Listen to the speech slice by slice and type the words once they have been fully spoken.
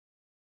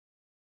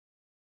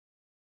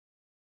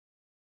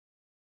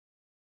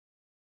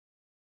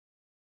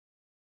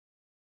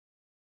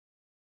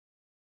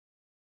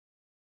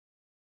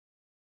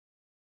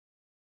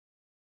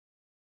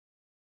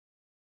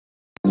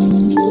Better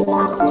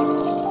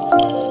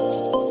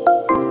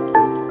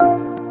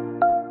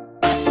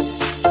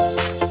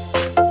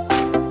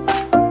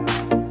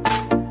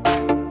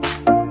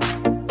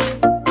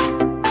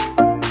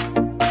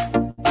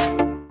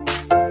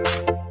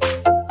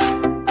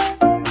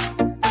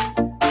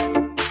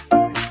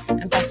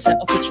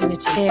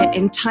opportunity here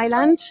in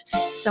Thailand.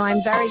 So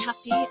I'm very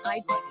happy.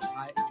 Higher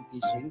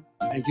education,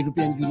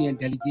 European Union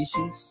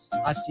delegations,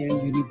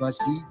 ASEAN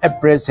University. At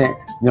present,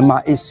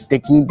 Myanmar is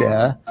taking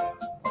the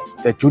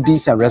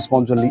duties and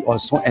responsibility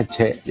also at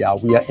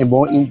we are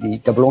involved in the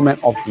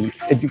development of the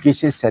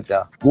education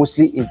sector,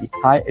 mostly in the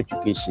higher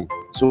education.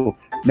 So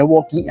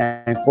networking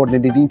and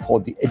coordinating for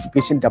the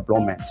education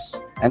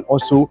developments, and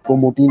also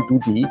promoting to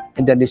the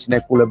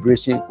international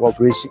collaboration,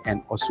 cooperation,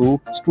 and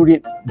also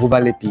student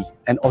mobility,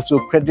 and also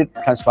credit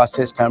transfer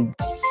system.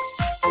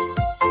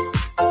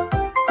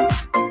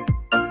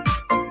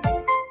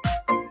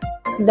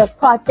 The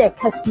project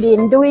has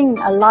been doing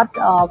a lot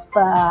of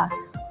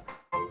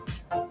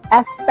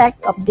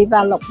aspect of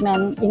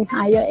development in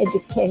higher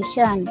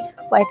education.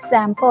 For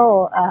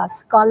example,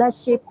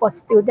 scholarship for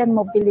student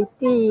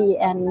mobility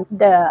and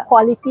the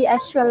quality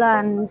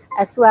assurance,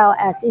 as well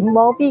as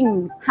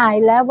involving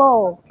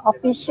high-level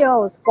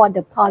officials for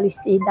the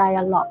policy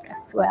dialogue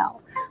as well,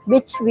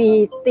 which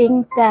we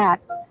think that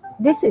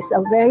this is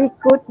a very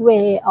good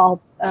way of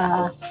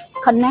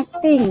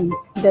connecting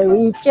the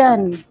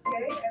region.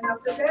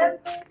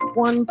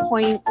 One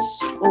point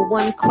or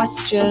one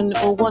question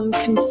or one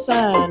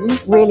concern.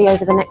 Really,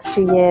 over the next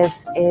 2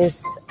 years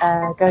is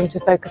going to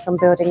focus on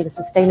building the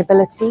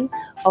sustainability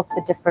of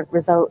the different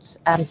result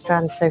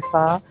strands so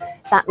far.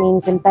 That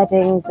means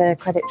embedding the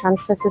credit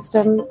transfer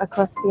system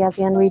across the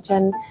ASEAN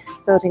region,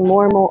 building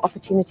more and more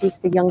opportunities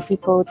for young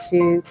people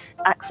to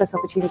access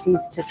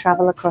opportunities to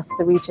travel across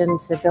the region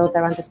to build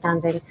their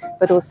understanding,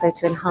 but also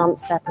to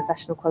enhance their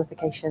professional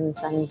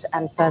qualifications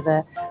and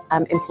further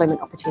employment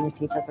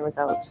opportunities as a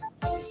result.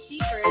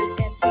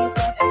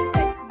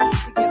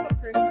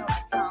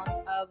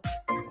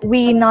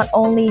 We not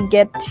only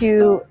get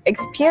to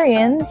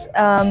experience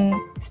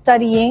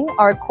studying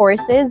our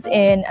courses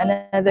in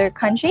another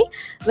country,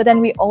 but then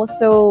we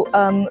also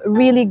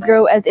really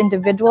grow as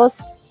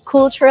individuals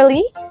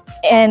culturally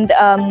and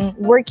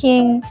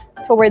working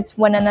towards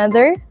one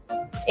another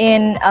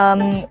in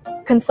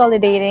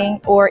consolidating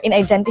or in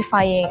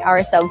identifying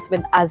ourselves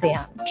with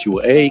ASEAN.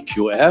 QA,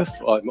 QF,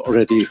 I'm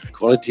already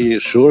quality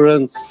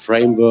assurance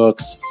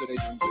frameworks.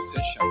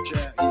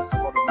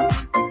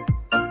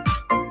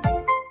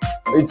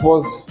 It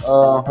was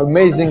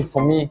amazing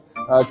for me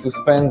to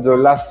spend the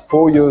last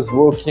 4 years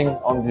working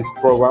on this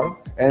program,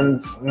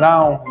 and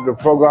now the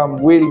program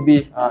will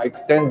be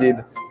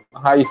extended.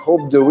 I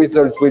hope the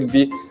result will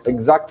be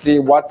exactly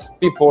what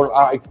people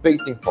are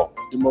expecting for.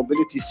 The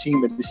mobility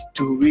scene is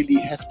to really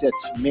have that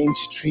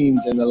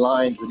mainstreamed and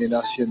aligned within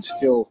ASEAN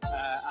still.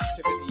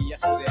 Activity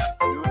yesterday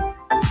afternoon,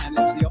 and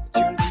it's the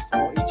opportunity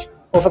for each.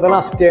 Over the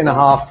last day and a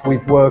half,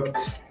 we've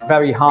worked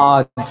very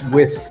hard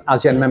with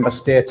ASEAN member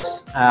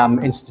states,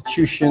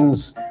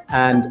 institutions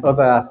and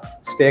other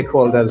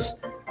stakeholders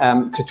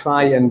to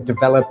try and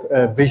develop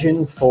a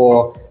vision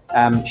for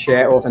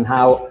SHARE and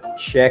how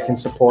SHARE can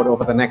support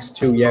over the next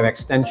 2-year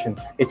extension.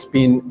 It's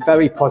been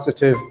very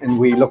positive, and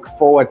we look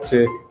forward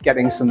to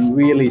getting some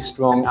really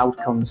strong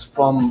outcomes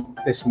from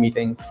this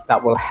meeting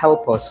that will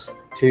help us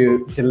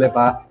to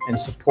deliver and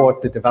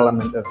support the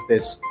development of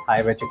this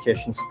higher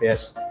education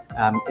space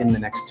in the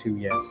next 2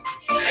 years.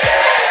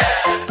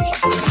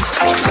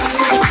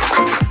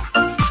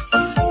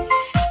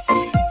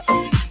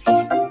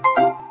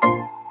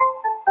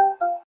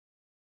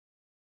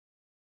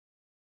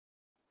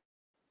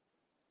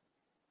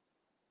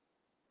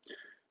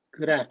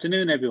 Good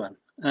afternoon, everyone.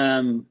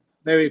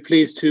 Very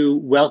pleased to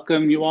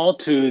welcome you all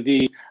to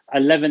the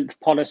 11th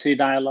Policy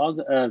Dialogue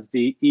of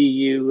the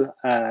EU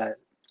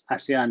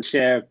ASEAN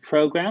SHARE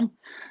program.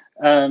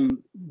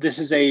 This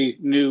is a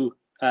new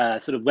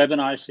sort of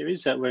webinar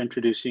series that we're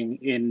introducing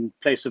in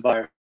place of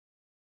our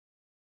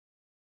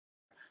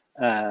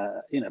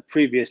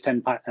previous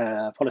 10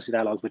 policy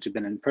dialogues, which have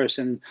been in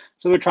person.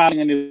 So we're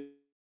trying a new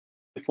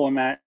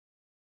format,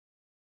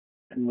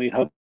 and we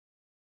hope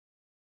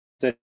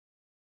that it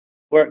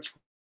works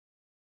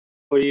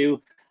for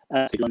you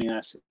joining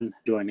us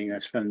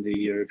from the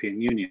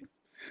European Union.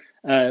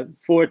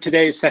 For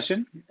today's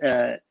session,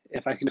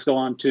 if I can just go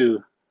on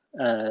to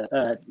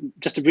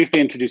just to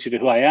briefly introduce you to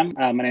who I am.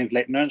 My name is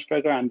Leighton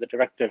Ernsberger. I'm the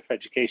Director for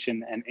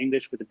Education and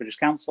English with the British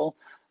Council.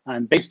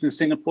 I'm based in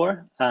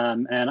Singapore,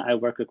 and I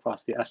work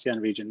across the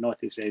ASEAN region,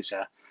 Northeast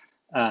Asia,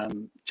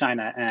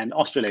 China, and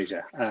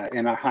Australasia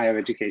in our higher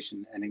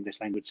education and English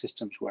language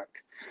systems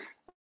work.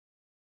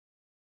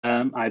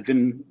 I've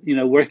been,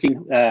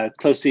 working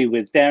closely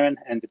with Darren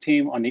and the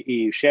team on the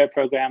EU SHARE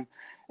program.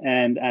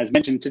 And as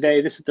mentioned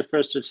today, this is the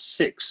first of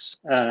 6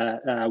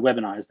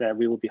 webinars that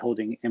we will be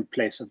holding in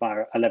place of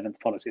our 11th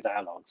Policy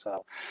Dialogue.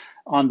 So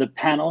on the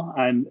panel,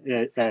 I'm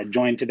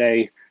joined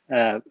today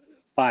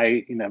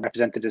by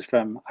representatives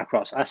from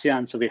across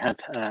ASEAN. So we have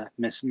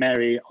Ms.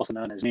 Mary, also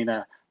known as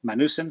Nina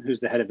Manussen, who's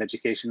the head of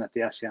education at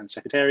the ASEAN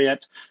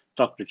Secretariat,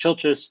 Dr.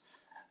 Chilters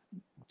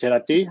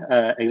Cherati,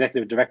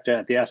 executive director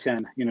at the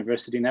ASEAN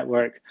University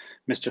Network,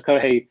 Mr.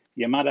 Kohei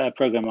Yamada,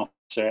 program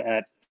officer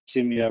at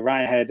Simio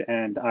Raihead,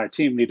 and our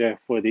team leader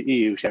for the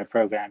EU Share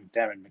Program,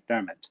 Darren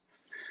McDermott.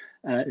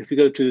 If we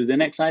go to the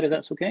next slide, if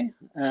that's okay,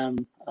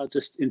 I'll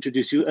just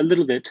introduce you a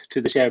little bit to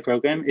the Share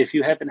Program. If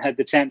you haven't had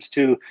the chance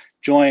to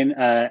join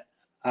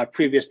our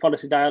previous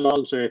policy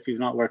dialogues, or if you've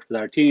not worked with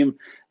our team,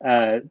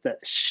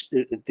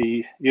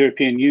 the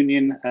European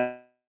Union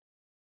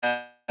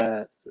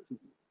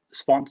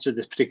sponsored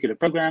this particular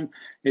program.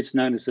 It's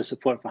known as the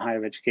Support for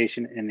Higher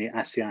Education in the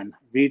ASEAN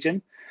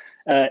region.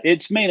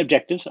 Its main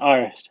objectives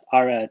are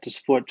to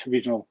support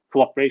regional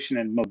cooperation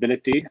and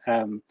mobility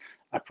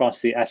across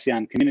the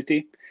ASEAN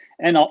community,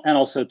 and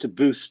also to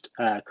boost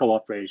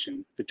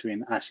cooperation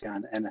between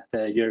ASEAN and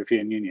the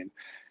European Union,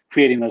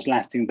 creating those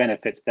lasting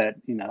benefits that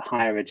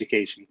higher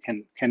education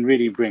can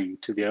really bring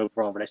to the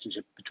overall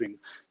relationship between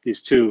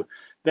these two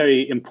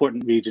very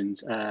important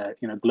regions,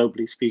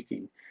 globally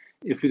speaking.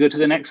 If we go to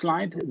the next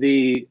slide,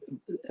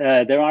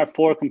 there are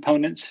 4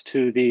 components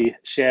to the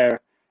Share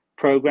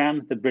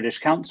program. The British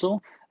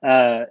Council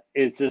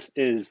is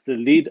the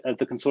lead of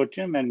the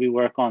consortium, and we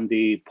work on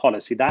the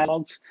policy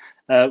dialogues.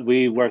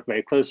 We work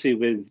very closely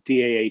with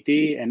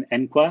DAAD and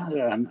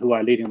ENQA, who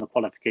are leading the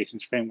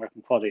qualifications framework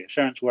and quality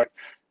assurance work.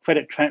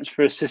 Credit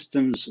transfer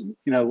systems,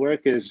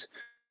 work is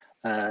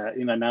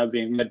now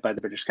being led by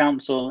the British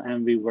Council,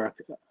 and we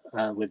work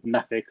with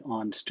NAFIC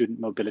on student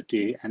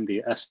mobility and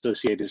the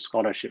associated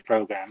scholarship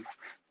program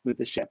with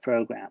the SHARE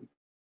program.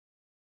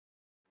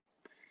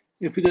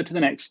 If we go to the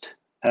next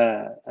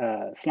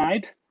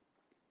slide,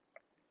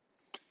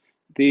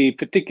 the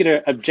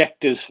particular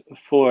objectives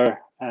for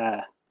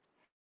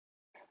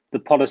the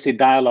policy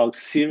dialogue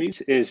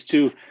series is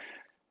to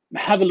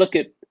have a look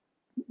at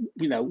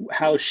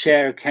how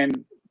SHARE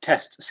can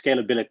test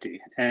scalability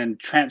and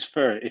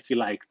transfer, if you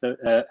like,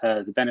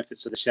 the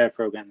benefits of the SHARE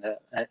program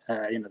that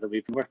that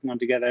we've been working on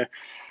together,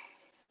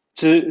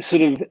 to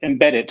sort of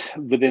embed it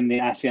within the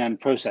ASEAN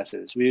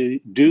processes.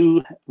 We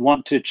do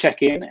want to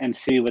check in and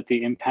see what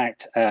the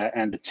impact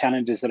and the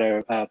challenges that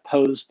are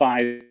posed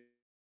by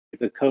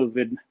the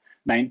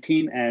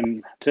COVID-19,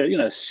 and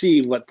to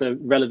see what the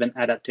relevant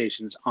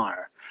adaptations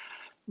are.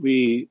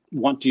 We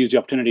want to use the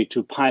opportunity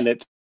to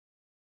pilot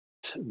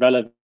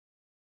relevant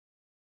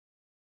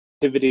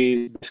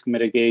activities, risk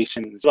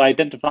mitigation, to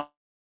identify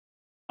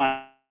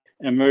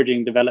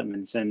emerging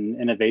developments and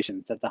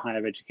innovations that the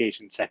higher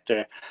education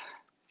sector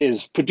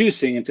is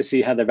producing, and to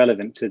see how they're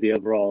relevant to the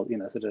overall,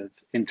 sort of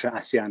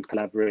intra-ASEAN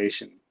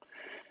collaboration.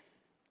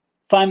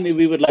 Finally,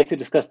 we would like to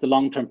discuss the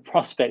long-term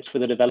prospects for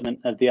the development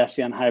of the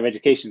ASEAN higher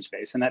education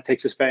space, and that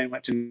takes us very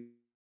much into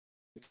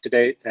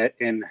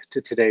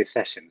today's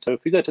session. So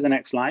if we go to the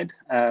next slide,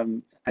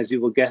 as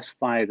you will guess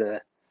by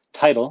the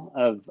title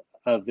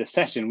of this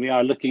session, we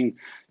are looking,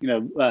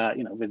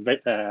 with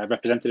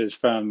representatives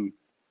from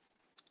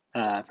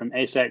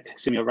ASEC,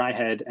 Simio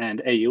Raihead,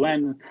 and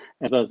AUN,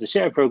 as well as the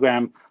SHARE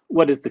program.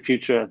 What is the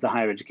future of the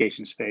higher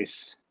education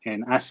space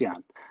in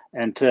ASEAN?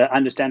 And to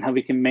understand how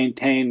we can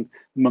maintain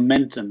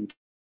momentum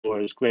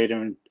towards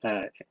greater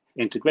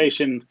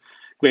integration,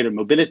 greater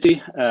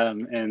mobility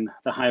in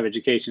the higher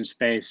education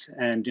space,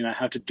 and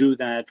how to do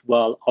that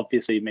while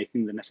obviously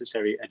making the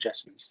necessary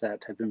adjustments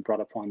that have been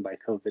brought upon by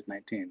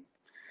COVID-19.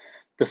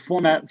 The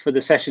format for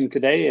the session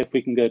today, if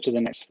we can go to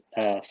the next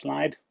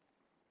slide.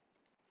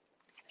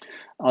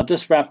 I'll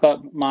just wrap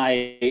up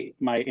my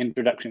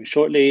introduction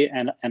shortly,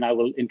 and I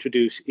will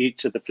introduce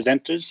each of the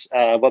presenters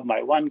one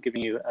by one,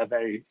 giving you a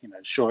very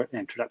short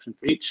introduction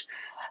for each.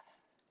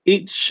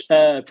 Each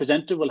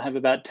presenter will have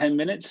about 10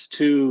 minutes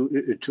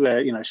to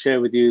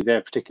share with you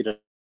their particular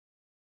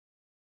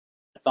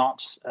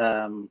thoughts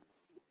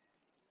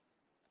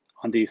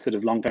on the sort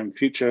of long-term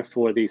future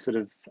for the sort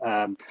of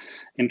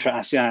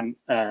intra-ASEAN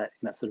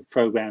sort of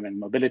program and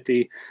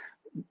mobility.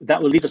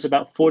 That will leave us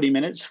about 40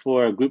 minutes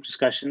for group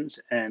discussions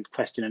and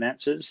question and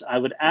answers. I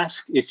would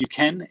ask, if you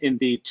can, in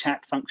the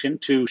chat function,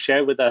 to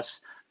share with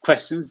us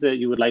questions that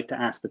you would like to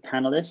ask the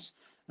panelists.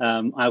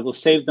 I will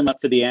save them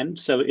up for the end.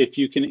 So if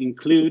you can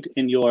include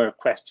in your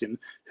question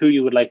who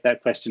you would like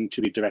that question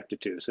to be directed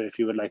to. So if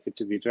you would like it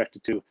to be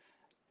directed to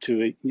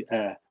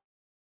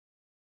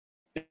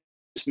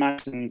Ms.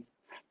 Madison,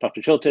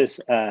 Dr. Chilters,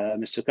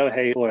 Mr.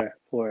 Kohei, or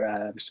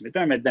Mr.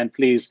 McDermott, then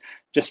please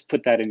just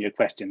put that in your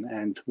question,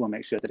 and we'll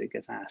make sure that it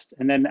gets asked.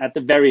 And then at the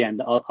very end,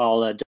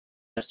 I'll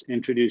just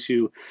introduce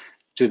you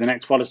to the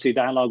next policy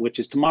dialogue, which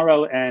is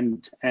tomorrow,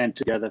 and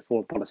together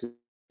for policy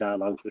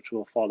dialogues, which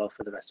will follow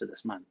for the rest of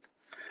this month.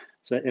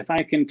 So if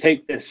I can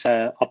take this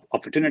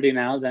opportunity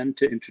now then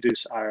to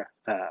introduce our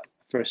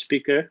first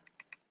speaker.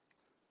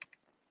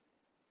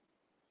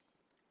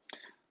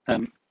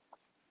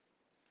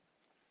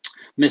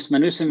 Ms.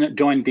 Manussen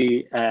joined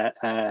the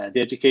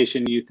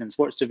Education, Youth and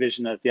Sports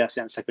Division of the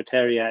ASEAN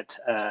Secretariat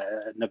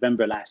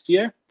November last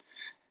year.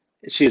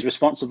 She is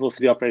responsible for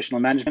the operational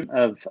management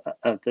of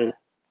the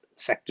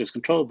sectors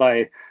controlled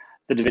by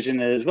the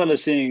division, as well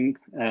as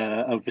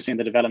overseeing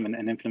the development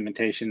and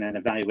implementation and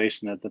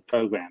evaluation of the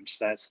programs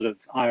that sort of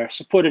are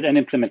supported and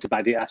implemented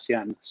by the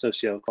ASEAN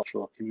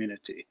socio-cultural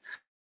community.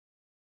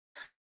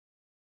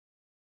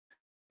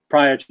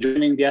 Prior to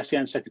joining the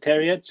ASEAN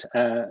Secretariat,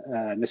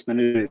 Ms.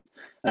 Manu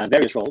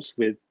various roles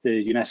with the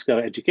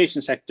UNESCO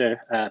education sector,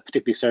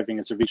 particularly serving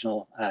as a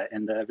regional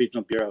in the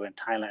regional bureau in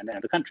Thailand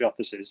and the country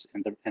offices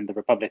in the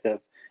Republic of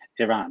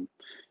Iran.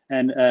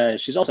 And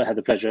she's also had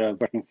the pleasure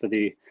of working for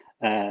the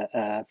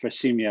for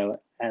CIMIO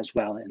as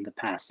well in the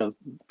past. So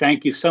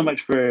thank you so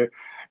much for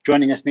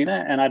joining us,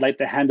 Nina, and I'd like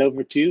to hand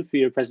over to you for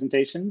your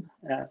presentation.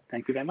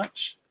 Thank you very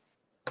much.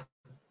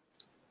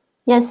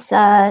 Yes,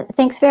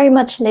 thanks very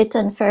much,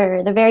 Leighton,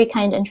 for the very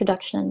kind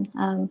introduction.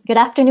 Good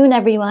afternoon,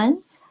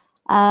 everyone.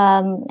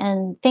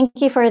 And thank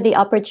you for the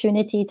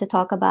opportunity to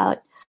talk about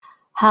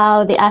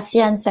how the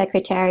ASEAN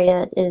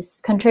Secretariat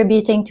is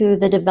contributing to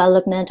the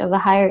development of a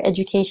higher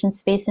education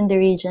space in the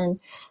region,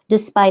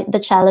 despite the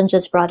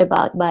challenges brought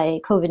about by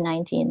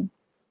COVID-19.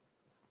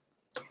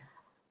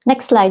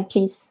 Next slide,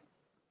 please.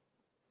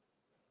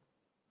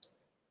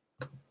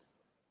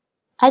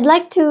 I'd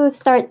like to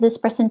start this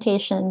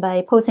presentation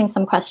by posing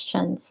some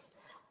questions.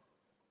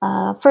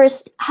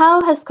 First,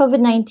 how has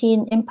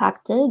COVID-19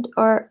 impacted,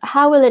 or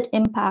how will it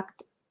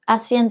impact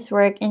ASEAN's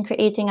work in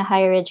creating a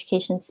higher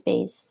education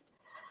space?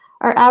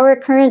 Are our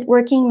current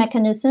working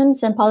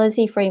mechanisms and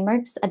policy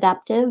frameworks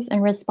adaptive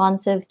and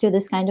responsive to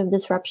this kind of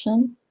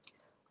disruption?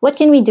 What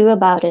can we do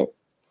about it?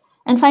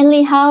 And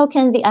finally, how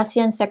can the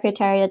ASEAN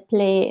Secretariat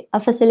play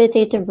a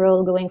facilitative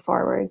role going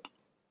forward?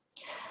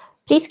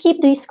 Please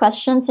keep these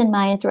questions in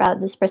mind throughout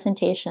this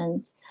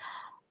presentation.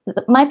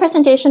 My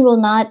presentation will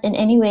not in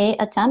any way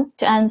attempt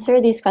to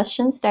answer these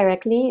questions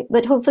directly,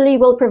 but hopefully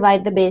will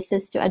provide the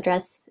basis to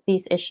address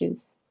these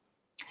issues.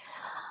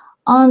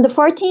 On the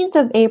 14th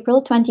of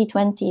April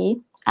 2020,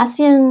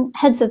 ASEAN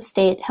heads of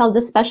state held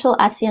a special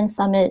ASEAN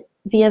summit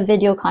via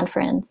video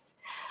conference.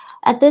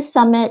 At this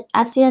summit,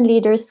 ASEAN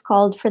leaders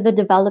called for the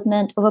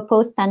development of a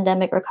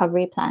post-pandemic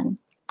recovery plan.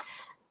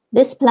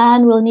 This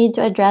plan will need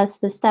to address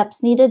the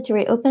steps needed to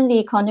reopen the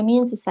economy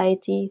and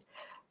society,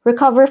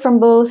 recover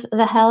from both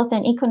the health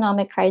and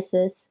economic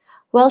crisis,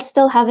 while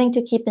still having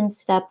to keep in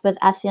step with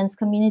ASEAN's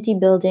community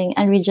building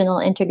and regional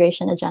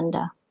integration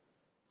agenda.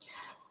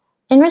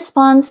 In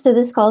response to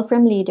this call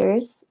from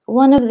leaders,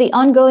 one of the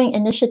ongoing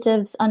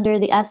initiatives under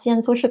the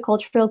ASEAN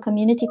Sociocultural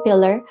Community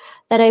Pillar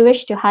that I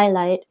wish to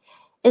highlight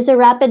is a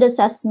rapid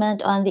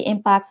assessment on the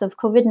impacts of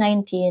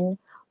COVID-19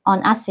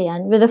 on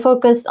ASEAN with a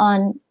focus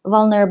on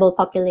vulnerable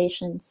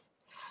populations.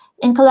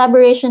 In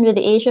collaboration with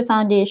the Asia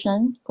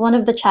Foundation, one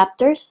of the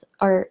chapters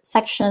or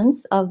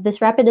sections of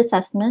this rapid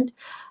assessment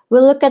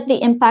will look at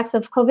the impacts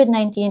of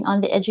COVID-19 on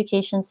the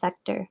education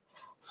sector,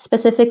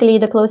 specifically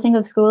the closing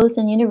of schools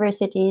and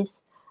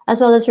universities, as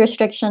well as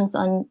restrictions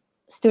on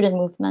student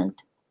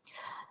movement.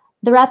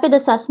 The rapid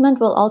assessment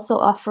will also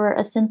offer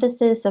a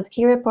synthesis of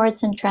key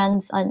reports and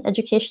trends on the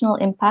educational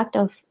impact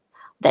of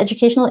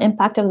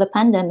the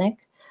pandemic,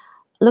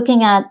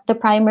 looking at the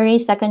primary,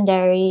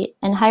 secondary,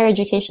 and higher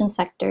education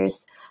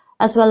sectors,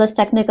 as well as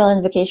technical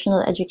and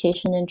vocational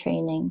education and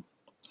training.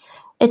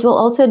 It will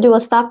also do a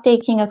stock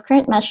taking of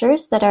current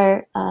measures that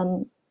are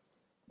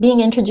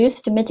being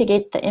introduced to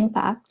mitigate the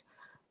impact,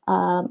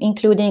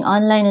 including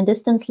online and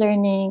distance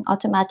learning,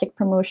 automatic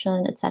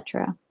promotion,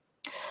 etc.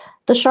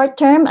 The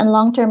short-term and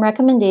long-term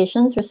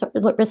recommendations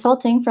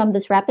resulting from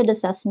this rapid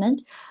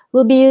assessment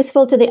will be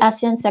useful to the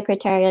ASEAN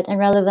Secretariat and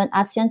relevant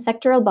ASEAN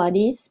sectoral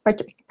bodies,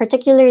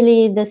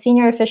 particularly the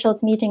Senior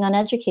Officials Meeting on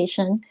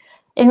Education,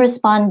 in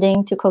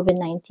responding to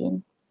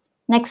COVID-19.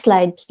 Next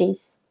slide,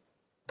 please.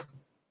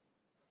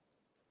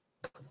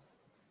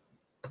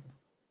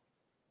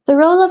 The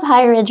role of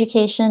higher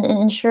education in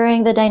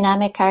ensuring the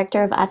dynamic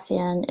character of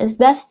ASEAN is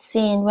best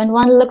seen when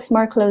one looks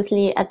more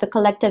closely at the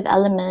collective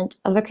element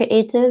of a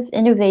creative,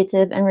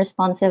 innovative, and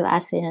responsive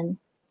ASEAN.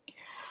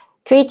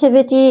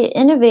 Creativity,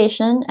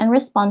 innovation, and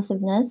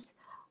responsiveness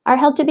are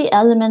held to be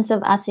elements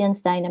of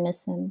ASEAN's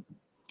dynamism.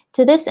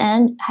 To this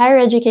end, higher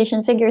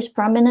education figures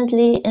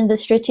prominently in the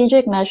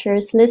strategic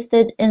measures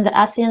listed in the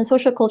ASEAN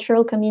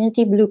Sociocultural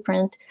Community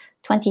Blueprint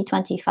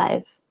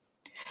 2025.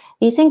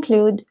 These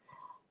include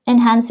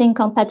enhancing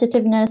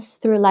competitiveness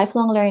through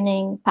lifelong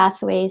learning,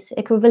 pathways,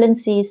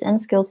 equivalencies,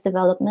 and skills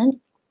development,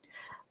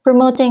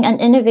 promoting an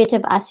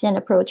innovative ASEAN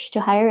approach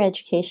to higher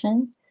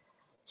education,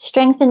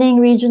 strengthening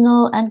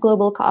regional and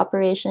global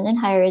cooperation in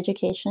higher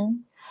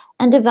education,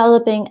 and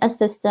developing a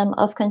system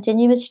of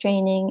continuous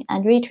training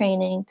and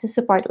retraining to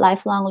support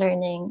lifelong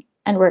learning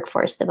and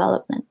workforce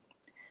development.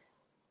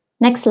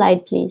 Next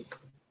slide,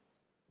 please.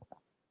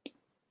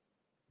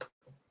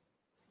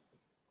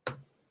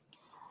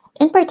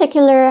 In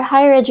particular,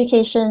 higher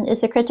education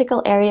is a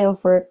critical area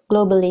of work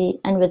globally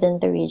and within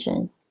the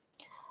region.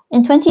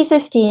 In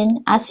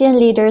 2015, ASEAN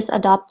leaders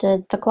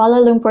adopted the Kuala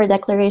Lumpur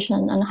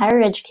Declaration on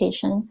Higher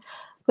Education,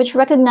 which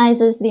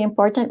recognizes the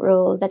important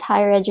role that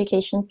higher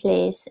education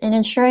plays in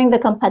ensuring the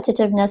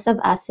competitiveness of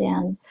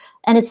ASEAN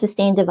and its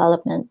sustained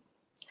development.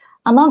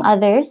 Among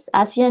others,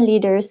 ASEAN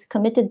leaders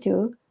committed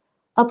to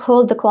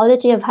uphold the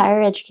quality of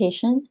higher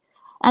education,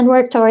 and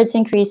work towards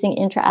increasing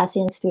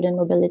intra-ASEAN student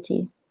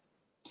mobility.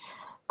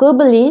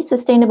 Globally,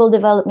 Sustainable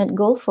Development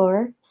Goal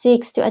 4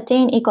 seeks to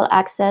attain equal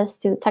access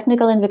to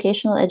technical and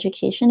vocational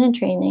education and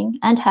training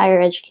and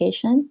higher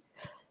education,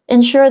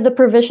 ensure the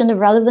provision of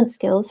relevant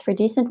skills for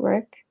decent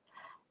work,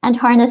 and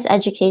harness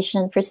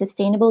education for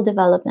sustainable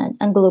development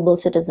and global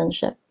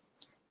citizenship.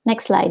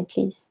 Next slide,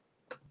 please.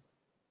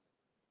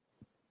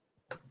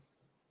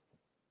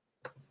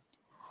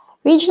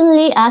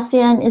 Regionally,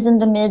 ASEAN is in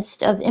the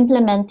midst of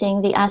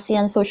implementing the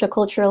ASEAN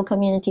Sociocultural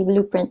Community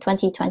Blueprint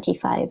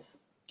 2025.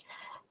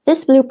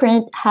 This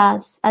blueprint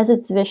has as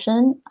its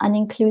vision an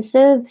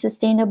inclusive,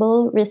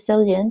 sustainable,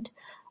 resilient,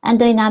 and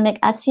dynamic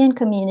ASEAN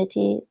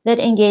community that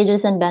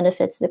engages and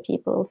benefits the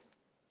peoples.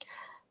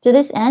 To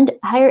this end,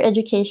 higher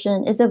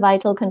education is a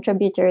vital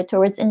contributor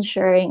towards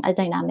ensuring a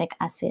dynamic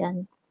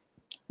ASEAN.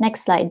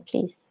 Next slide,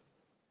 please.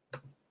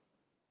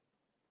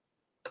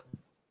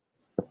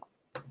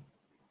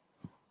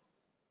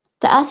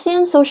 The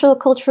ASEAN Social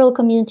Cultural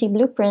Community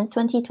Blueprint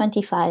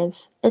 2025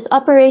 is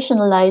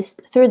operationalized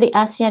through the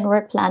ASEAN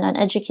Work Plan on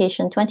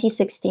Education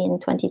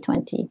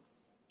 2016-2020.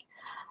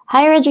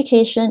 Higher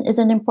education is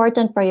an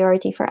important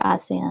priority for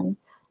ASEAN,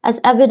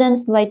 as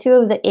evidenced by 2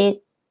 of the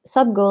 8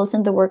 sub-goals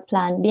in the work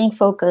plan being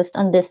focused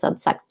on this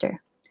subsector.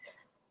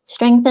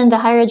 Strengthen the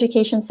higher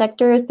education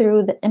sector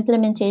through the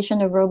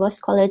implementation of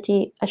robust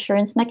quality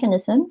assurance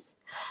mechanisms,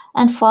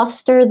 and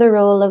foster the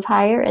role of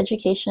higher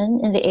education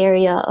in the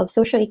area of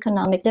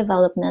socioeconomic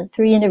development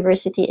through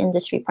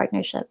university-industry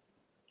partnership.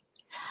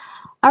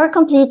 Our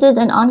completed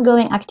and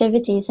ongoing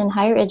activities in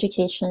higher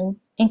education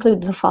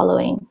include the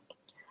following: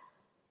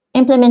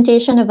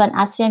 implementation of an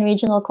ASEAN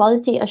Regional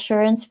Quality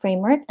Assurance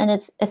Framework and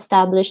its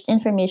established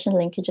information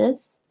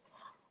linkages,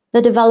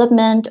 the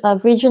development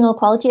of regional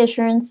quality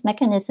assurance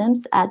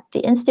mechanisms at the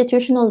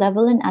institutional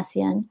level in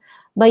ASEAN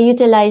by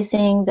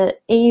utilizing the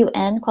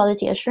AUN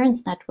Quality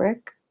Assurance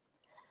Network,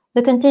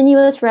 the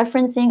continuous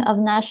referencing of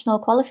national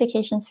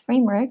qualifications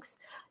frameworks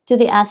to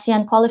the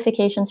ASEAN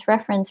Qualifications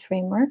Reference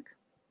Framework,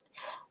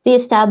 the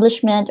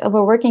establishment of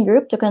a working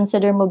group to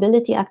consider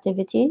mobility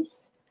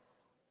activities,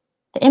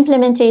 the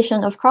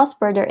implementation of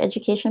cross-border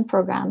education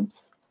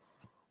programs,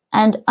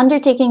 and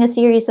undertaking a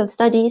series of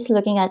studies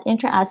looking at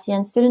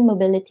intra-ASEAN student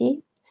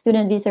mobility,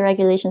 student visa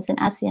regulations in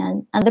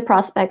ASEAN, and the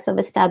prospects of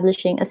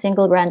establishing a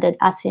single-branded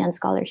ASEAN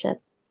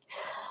scholarship.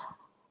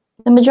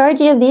 The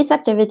majority of these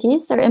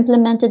activities are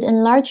implemented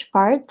in large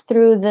part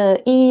through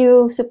the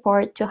EU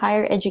support to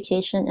higher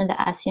education in the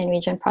ASEAN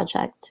region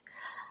project.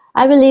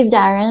 I will leave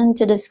Darren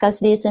to discuss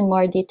these in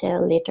more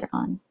detail later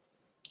on.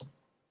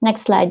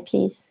 Next slide,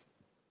 please.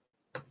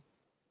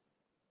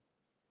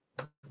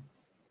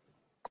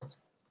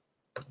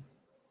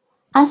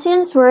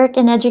 ASEAN's work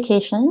in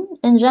education,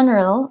 in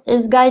general,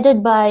 is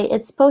guided by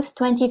its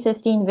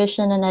post-2015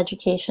 vision on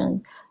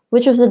education,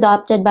 which was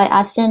adopted by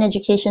ASEAN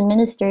education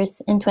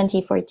ministers in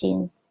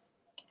 2014.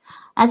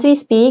 As we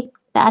speak,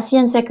 the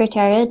ASEAN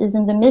Secretariat is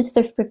in the midst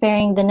of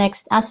preparing the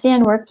next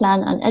ASEAN Work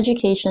Plan on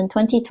Education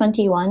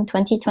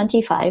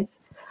 2021-2025,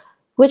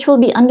 which will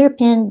be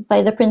underpinned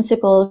by the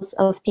principles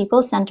of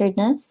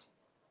people-centeredness,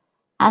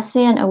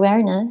 ASEAN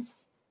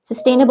awareness,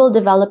 sustainable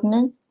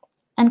development,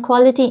 and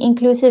quality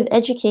inclusive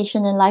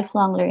education and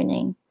lifelong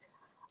learning.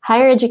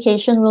 Higher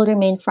education will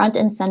remain front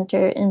and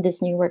center in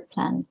this new work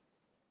plan.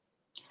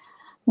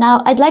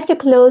 Now, I'd like to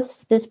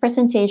close this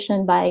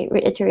presentation by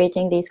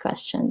reiterating these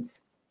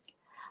questions.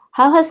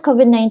 How has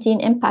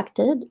COVID-19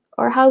 impacted,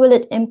 or how will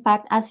it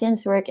impact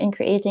ASEAN's work in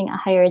creating a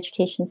higher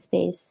education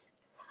space?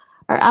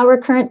 Are our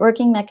current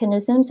working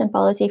mechanisms and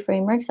policy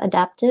frameworks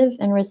adaptive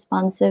and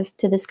responsive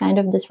to this kind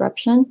of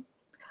disruption?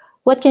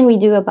 What can we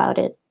do about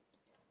it?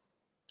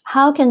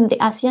 How can the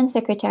ASEAN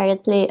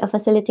Secretariat play a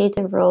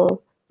facilitative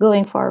role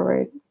going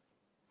forward?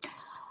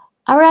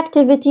 Our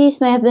activities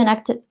may have been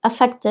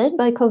affected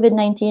by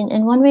COVID-19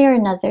 in one way or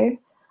another,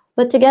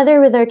 but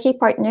together with our key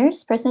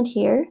partners present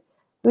here,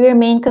 we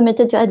remain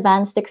committed to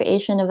advance the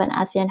creation of an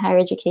ASEAN higher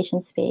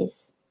education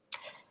space.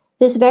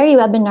 This very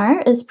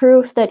webinar is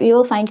proof that we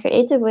will find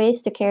creative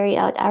ways to carry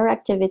out our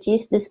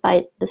activities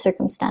despite the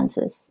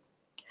circumstances.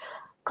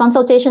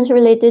 Consultations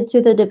related to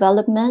the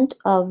development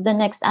of the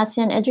next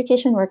ASEAN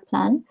Education Work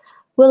Plan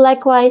will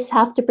likewise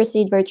have to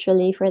proceed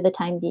virtually for the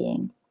time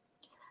being.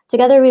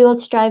 Together, we will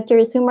strive to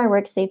resume our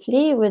work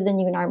safely with the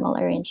new normal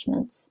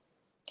arrangements.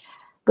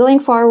 Going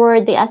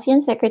forward, the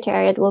ASEAN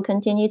Secretariat will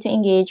continue to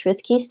engage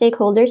with key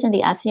stakeholders in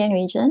the ASEAN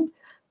region,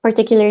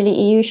 particularly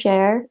EU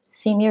Share,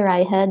 CMU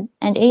RIHED,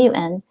 and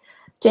AUN,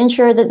 to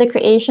ensure that the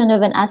creation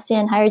of an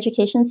ASEAN higher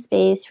education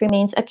space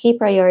remains a key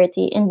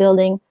priority in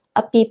building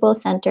a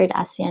people-centered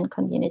ASEAN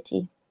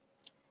community.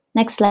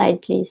 Next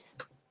slide, please.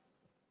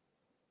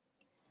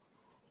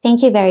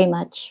 Thank you very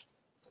much.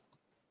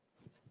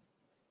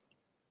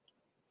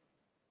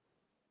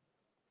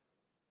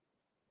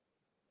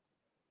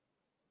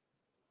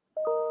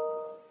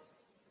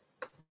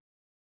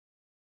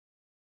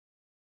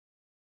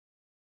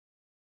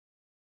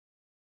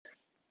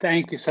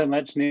 Thank you so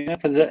much, Nina,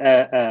 for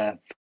the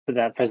for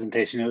that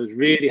presentation. It was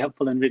really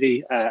helpful and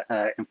really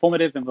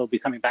informative, and we'll be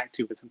coming back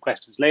to you with some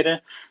questions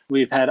later.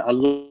 We've had a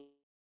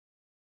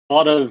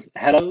lot of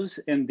hellos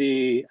in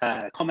the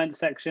comment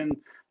section.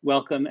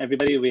 Welcome,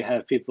 everybody. We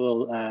have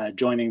people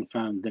joining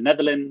from the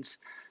Netherlands,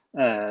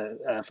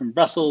 from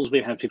Brussels.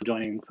 We have people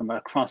joining from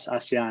across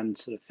ASEAN,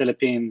 sort of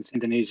Philippines,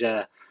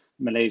 Indonesia,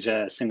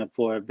 Malaysia,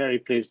 Singapore. Very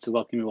pleased to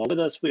welcome you all with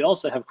us. We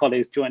also have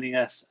colleagues joining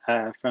us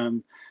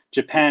from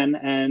Japan,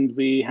 and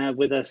we have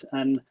with us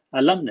an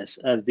alumnus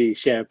of the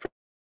SHARE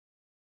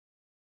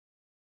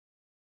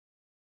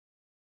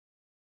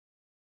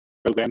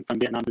program from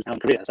Vietnam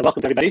and Korea. So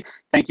welcome to everybody.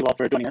 Thank you all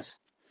for joining us.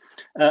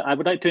 I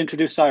would like to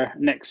introduce our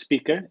next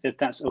speaker, if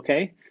that's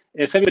okay.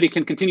 If everybody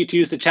can continue to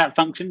use the chat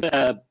function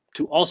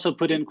to also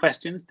put in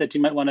questions that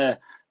you might want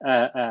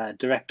to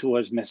direct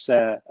towards Ms.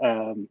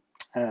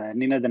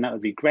 Nina, then that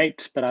would be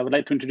great. But I would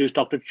like to introduce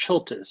Dr.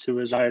 Chulters, who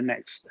is our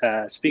next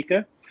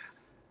speaker.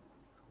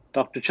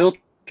 Dr.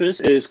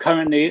 Chulters is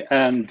currently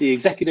the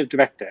Executive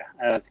Director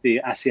of the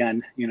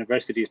ASEAN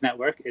Universities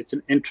Network. It's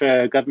an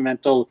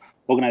intra-governmental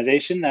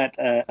organization that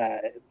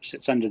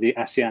sits under the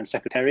ASEAN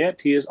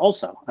Secretariat. He is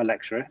also a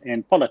lecturer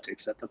in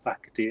politics at the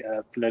Faculty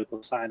of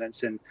Political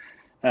Science in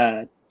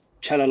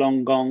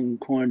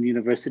Chulalongkorn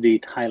University,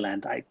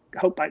 Thailand. I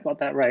hope I got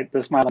that right.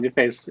 The smile on your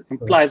face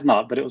implies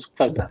not, but it was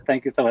close enough.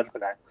 Thank you so much for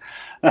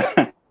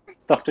that.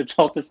 Dr.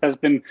 Chulters has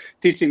been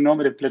teaching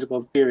normative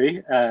political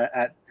theory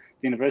at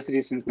the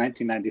university since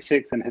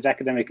 1996, and his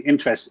academic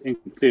interests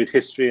include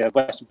history of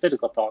Western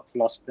political thought,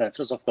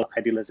 philosophical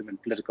idealism,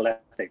 and political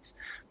ethics.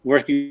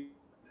 Working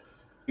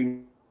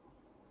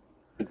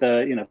with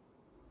the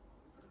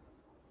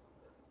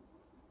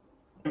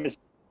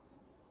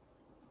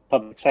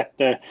public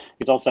sector,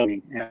 he's also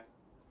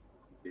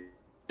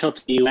to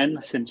the UN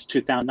since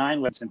 2009,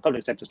 where it's in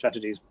public sector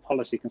strategies,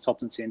 policy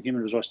consultancy, and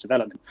human resource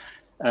development,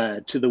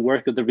 to the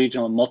work of the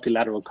regional and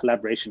multilateral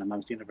collaboration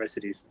amongst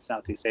universities in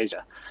Southeast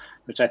Asia,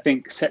 which I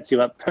think sets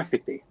you up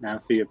perfectly now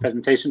for your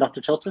presentation,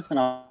 Dr. Chulters, and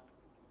I'll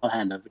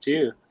hand over to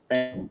you.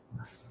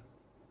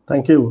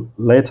 Thank you,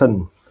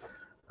 Leighton.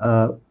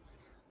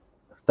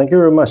 Thank you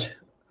very much.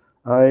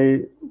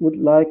 I would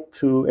like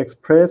to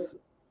express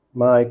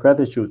my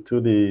gratitude to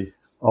the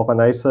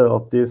organizer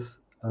of this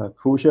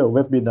crucial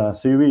webinar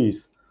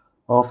series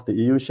of the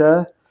EU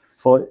Share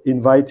for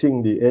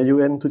inviting the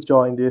AUN to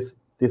join this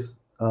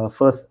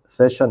first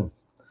session.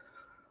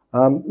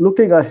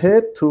 Looking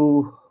ahead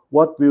to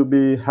what will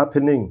be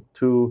happening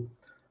to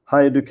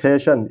higher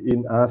education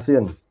in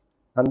ASEAN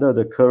under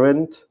the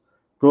current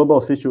global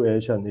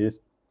situation is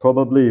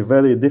probably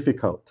very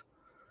difficult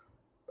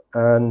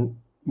and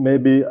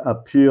maybe a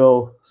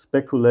pure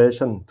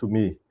speculation to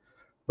me.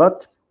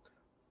 But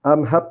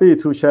I'm happy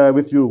to share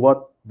with you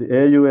what the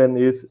AUN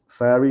is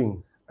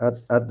faring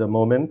at the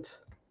moment.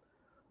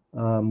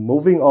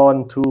 Moving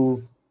on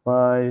to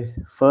my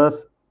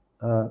first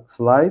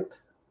slide.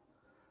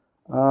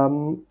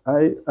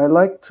 I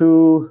like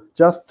to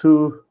just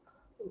to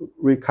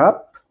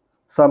recap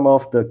some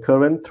of the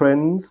current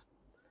trends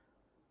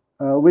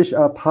which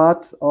are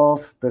part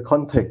of the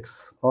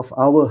context of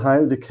our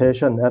higher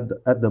education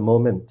at the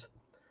moment.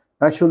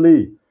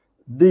 Actually,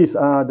 these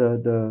are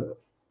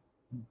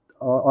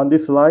on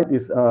this slide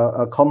is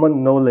a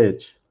common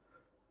knowledge.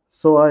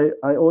 So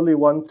I only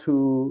want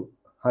to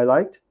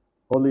highlight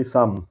only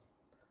some.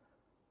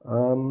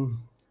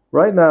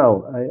 Right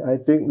now, I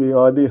think we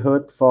already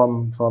heard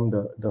from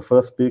the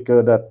first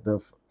speaker that the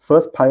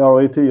first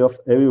priority of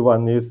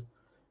everyone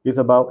is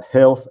about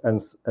health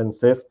and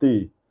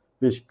safety,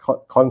 which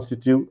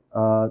constitute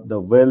the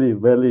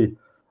very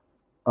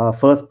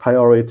first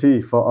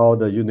priority for all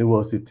the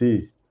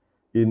university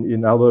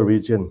in our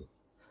region.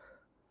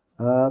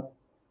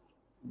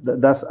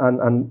 That's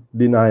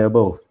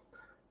undeniable.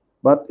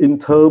 But in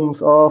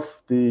terms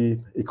of the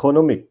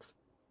economics,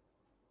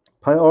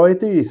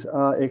 priorities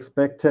are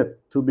expected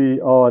to be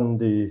on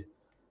the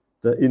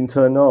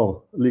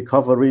internal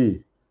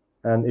recovery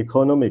and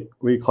economic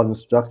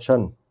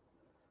reconstruction.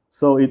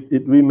 So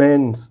it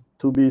remains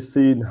to be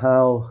seen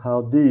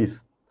how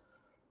these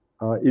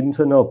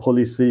internal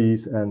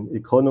policies and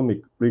economic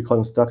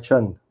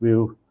reconstruction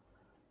will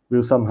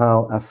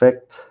somehow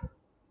affect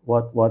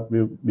what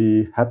will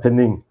be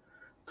happening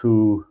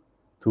to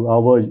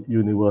our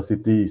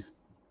universities.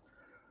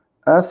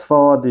 As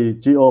for the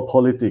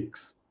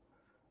geopolitics,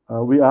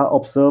 we are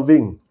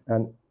observing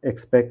and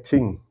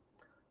expecting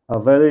a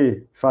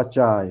very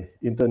fragile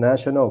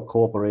international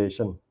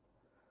cooperation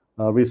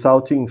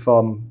resulting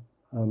from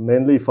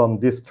mainly from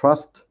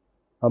distrust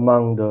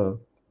among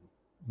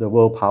the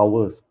world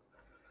powers.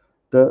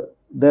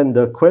 Then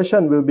the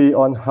question will be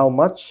on how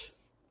much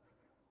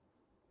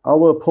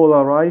our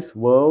polarized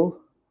world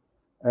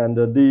and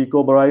the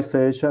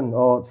deglobalization,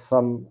 or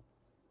some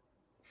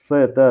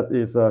said that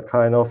is a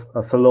kind of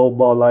a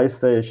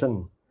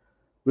globalization,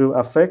 will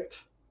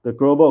affect the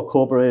global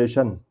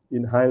cooperation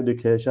in higher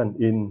education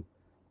in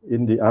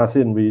the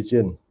ASEAN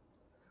region.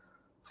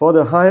 For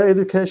the higher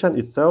education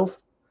itself,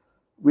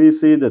 we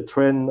see the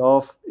trend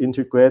of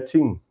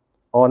integrating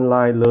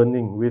online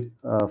learning with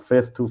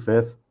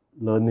face-to-face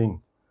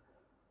learning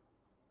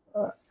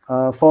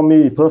For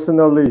me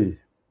personally,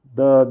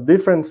 the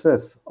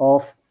differences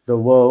of the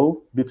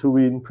world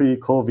between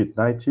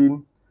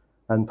pre-COVID-19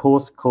 and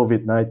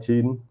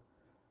post-COVID-19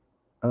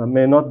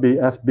 may not be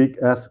as big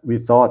as we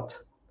thought.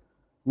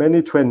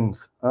 Many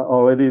trends are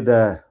already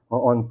there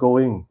or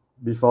ongoing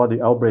before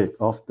the outbreak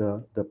of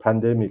the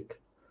pandemic.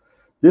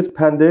 This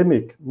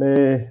pandemic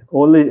may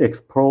only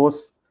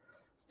expose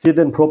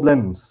hidden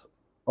problems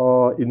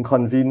or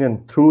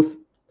inconvenient truths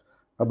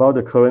about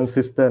the current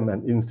system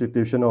and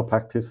institutional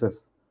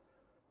practices,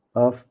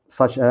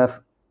 such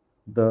as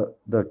the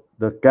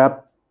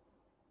gap,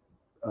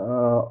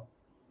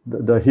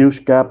 the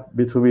huge gap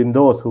between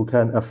those who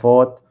can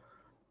afford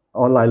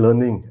online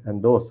learning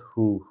and those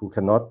who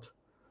cannot.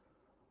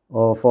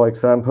 Or for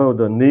example,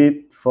 the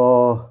need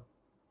for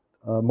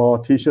more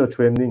teacher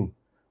training,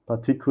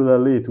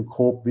 particularly to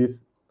cope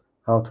with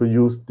how to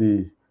use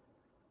the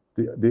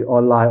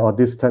online or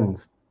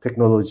distance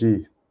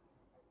technology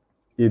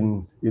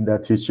in their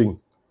teaching.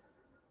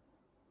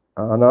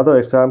 Another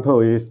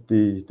example is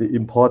the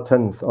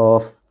importance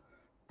of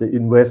the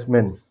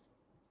investment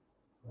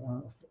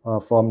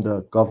from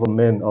the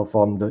government or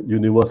from the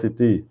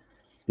university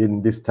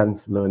in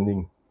distance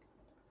learning.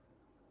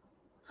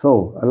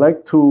 So I'd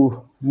like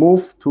to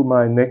move to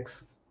my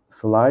next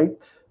slide.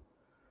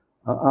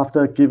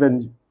 After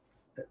giving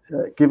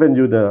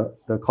you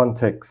the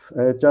context,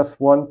 I just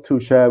want to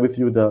share with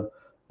you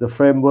the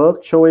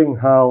framework showing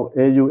how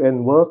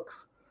AUN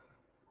works,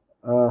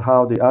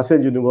 how the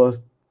ASEAN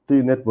University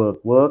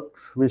Network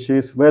works, which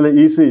is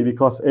very easy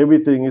because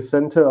everything is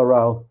centered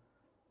around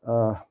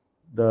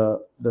the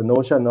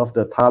notion of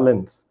the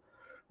talents.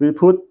 We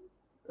put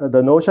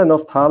the notion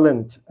of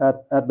talent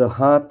at the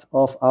heart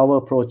of our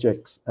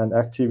projects and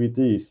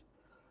activities.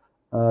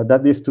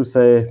 That is to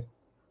say,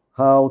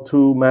 how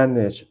to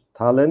manage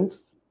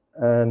talents,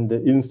 and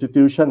the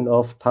institution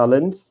of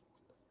talents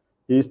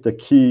is the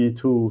key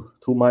to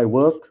my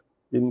work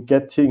in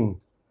getting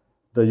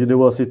the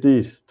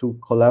universities to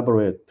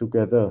collaborate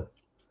together.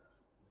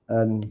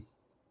 And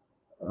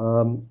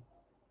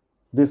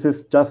this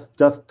is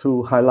just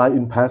to highlight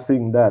in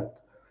passing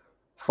that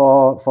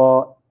for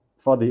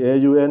the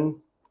AUN,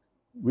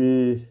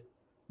 we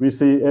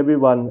see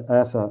everyone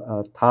as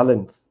a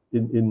talent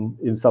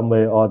in some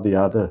way or the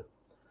other.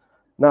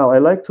 Now, I'd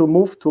like to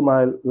move to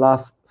my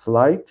last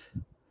slide,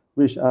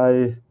 which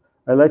I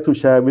like to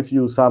share with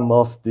you some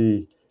of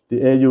the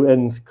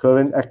AUN's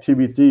current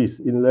activities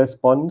in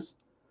response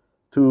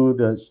to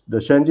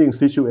the changing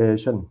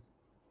situation.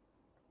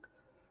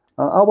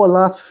 Our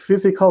last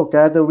physical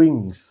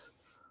gatherings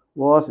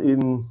was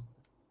in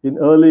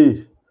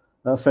early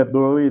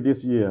February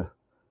this year.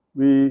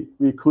 We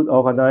could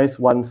organize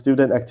one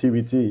student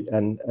activity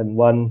and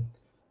one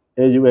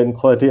AUN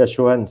quality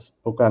assurance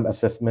program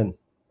assessment.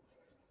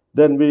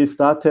 Then we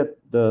started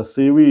the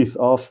series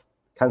of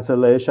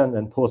cancellation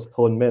and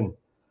postponement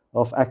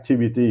of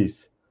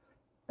activities.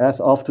 As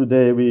of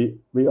today,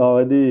 we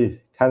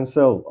already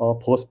canceled or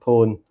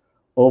postponed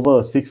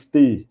over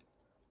 60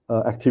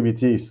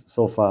 activities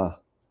so far,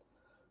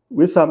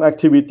 with some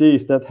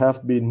activities that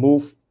have been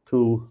moved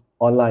to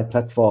online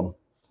platform.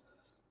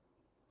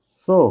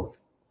 So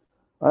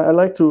I'd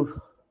like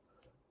to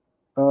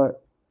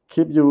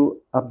keep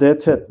you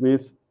updated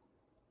with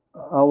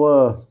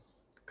our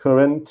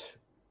current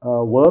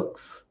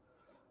works.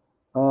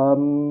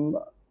 On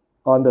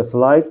the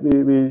slide,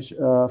 we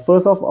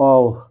first of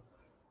all,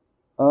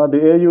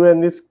 the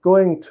AUN is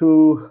going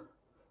to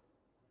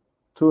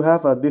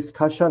have a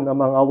discussion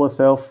among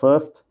ourselves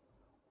first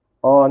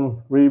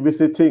on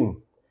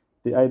revisiting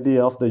the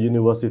idea of the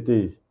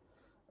university.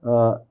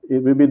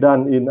 It will be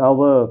done in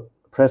our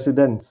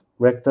presidents,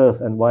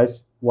 rectors, and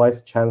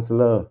vice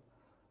chancellor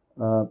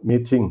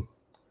meeting.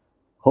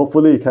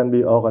 Hopefully, it can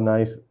be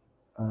organized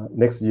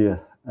next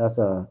year as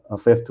a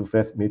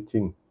face-to-face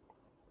meeting.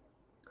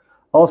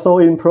 Also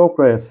in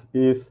progress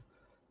is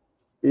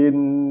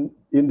in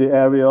the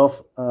area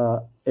of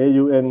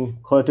AUN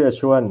quality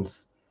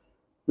assurance.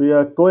 We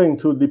are going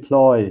to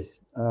deploy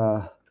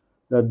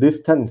the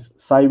distance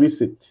site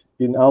visit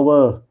in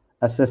our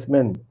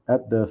assessment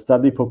at the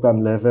study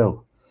program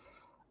level.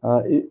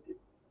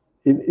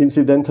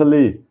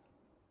 Incidentally,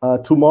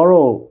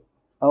 tomorrow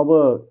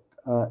our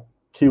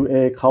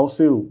QA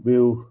Council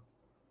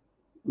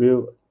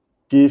will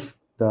give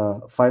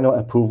the final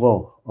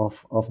approval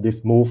of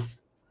this move.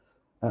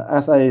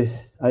 As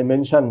I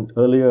mentioned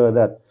earlier,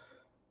 that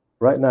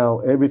right now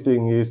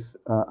everything is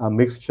a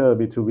mixture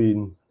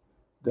between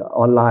the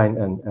online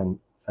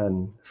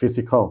and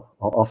physical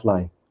or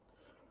offline.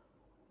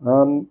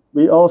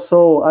 We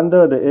also,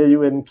 under the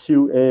AUN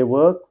QA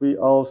work, we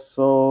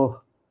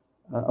also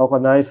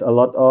organize a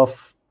lot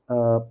of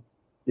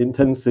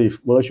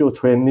intensive virtual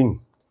training.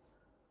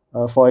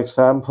 For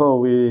example,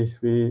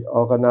 we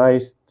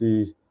organize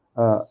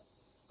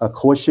a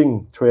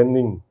coaching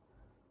training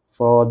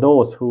for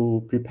those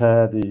who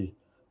prepare the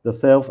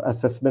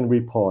self-assessment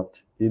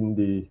report in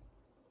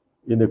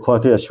the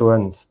quality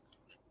assurance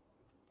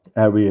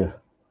area.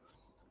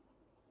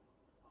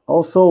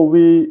 Also,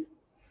 we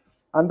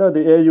under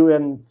the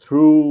AUN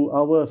through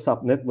our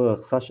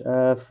sub-networks such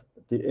as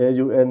the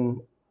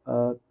AUN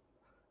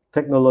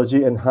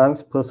Technology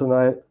Enhanced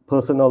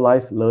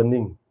Personalized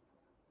Learning,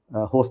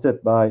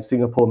 hosted by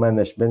Singapore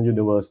Management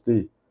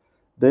University.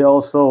 They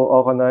also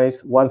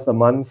organize once a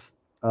month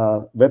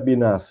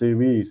webinar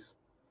series.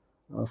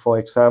 For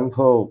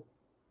example,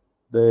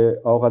 they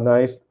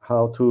organize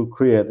how to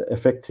create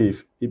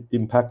effective,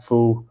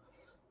 impactful,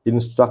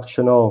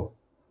 instructional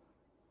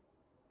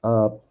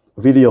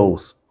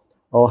videos,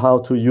 or how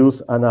to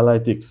use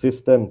analytic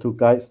system to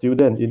guide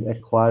students in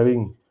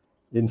acquiring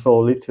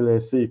info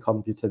literacy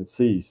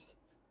competencies.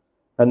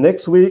 And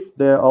next week,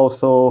 they're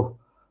also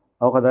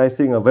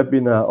organizing a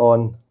webinar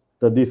on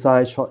the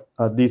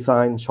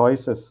design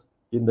choices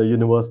in the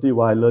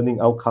university-wide learning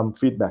outcome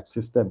feedback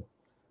system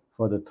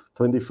for the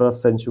 21st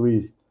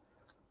century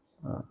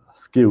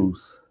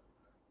skills.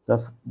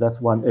 That's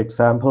one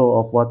example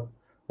of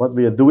what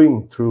we are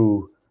doing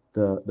through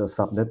the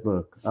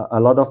sub-network. A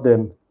lot of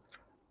them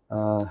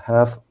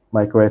have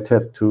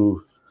migrated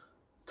to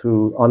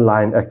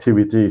online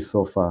activities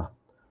so far.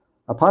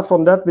 Apart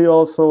from that, we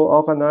also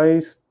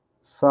organize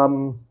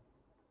some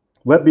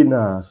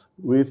webinars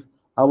with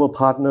our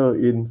partner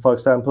for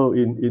example,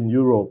 in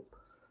Europe.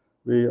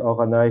 We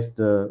organized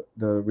the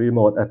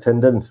remote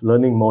attendance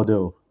learning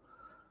model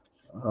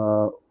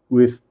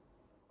with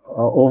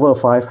over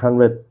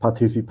 500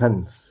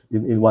 participants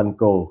in one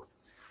go.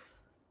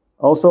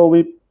 Also,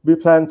 we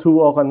plan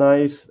to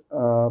organize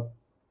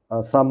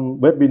some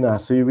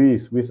webinar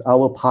series with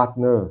our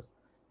partner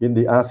in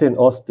the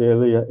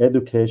ASEAN-Australia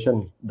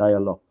Education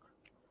Dialogue.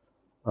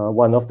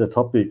 One of the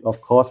topics,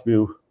 of course,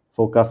 will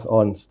focus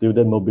on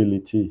student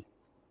mobility,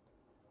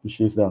 which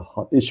is a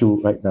hot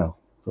issue right now.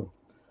 So,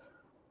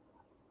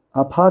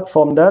 apart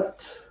from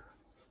that,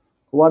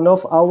 one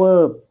of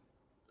our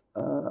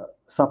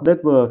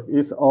sub-network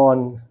is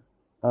on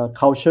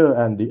culture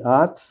and the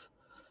arts.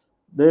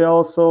 They're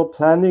also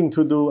planning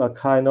to do a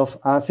kind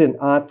of ASEAN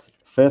Arts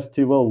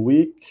Festival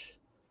Week.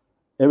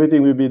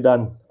 Everything will be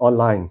done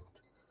online.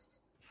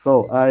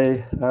 So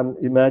I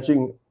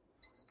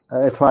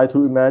try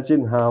to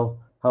imagine how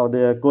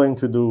they are going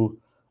to do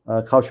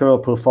cultural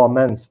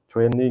performance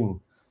training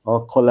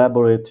or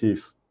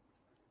collaborative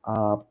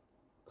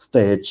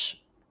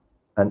stage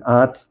and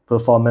art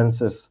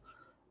performances.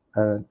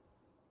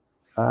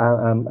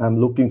 I'm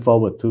looking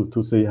forward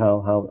to see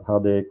how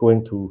they're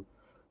going to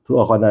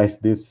organize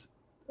this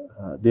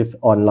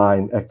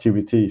online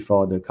activity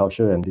for the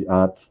culture and the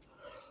arts.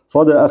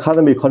 For the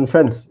academic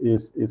conference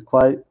is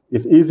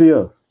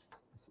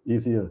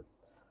easier.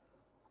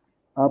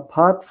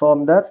 Apart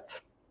from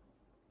that,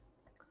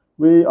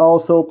 we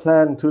also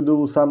plan to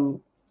do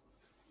some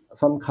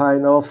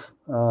kind of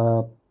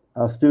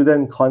a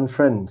student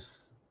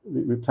conference.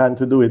 We plan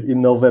to do it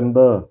in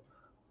November,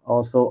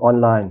 also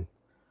online,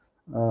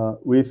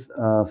 with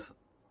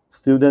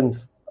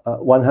students,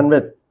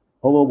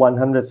 over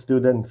 100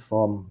 students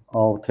from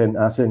all 10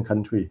 ASEAN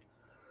countries.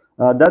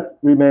 That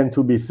remains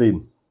to be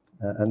seen.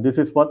 And this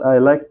is what I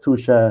like to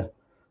share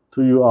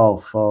to you all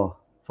for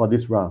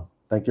this round.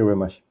 Thank you very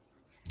much.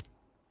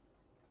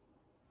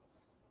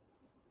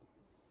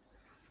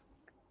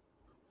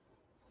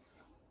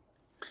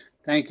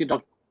 Thank you,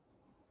 Dr.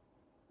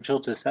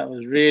 Schultes. That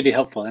was really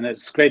helpful, and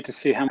it's great to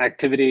see how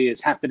activity is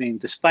happening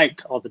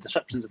despite all the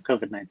disruptions of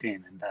COVID-19.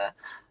 And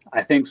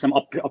I think some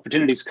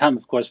opportunities come,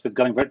 of course, with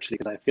going virtually,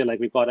 because I feel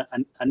like we've got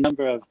a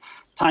number of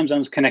time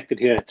zones connected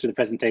here through the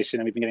presentation,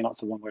 and we've been getting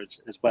lots of one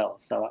words as well.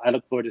 So I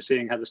look forward to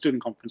seeing how the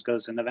student conference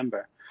goes in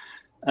November.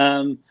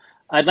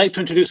 I'd like to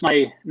introduce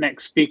my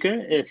next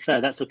speaker, if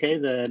that's okay.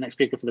 The next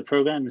speaker for the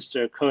program,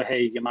 Mr.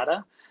 Kohei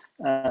Yamada.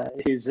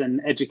 He's an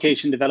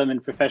education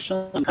development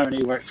professional and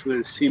currently works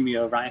with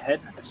Simeo Raihead,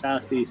 a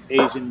Southeast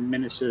Asian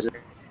Ministers of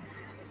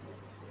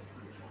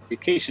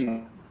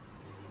Education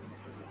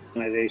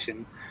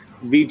Organization,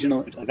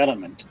 regional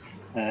development.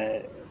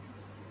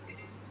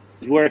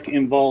 His work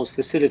involves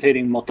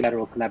facilitating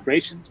multilateral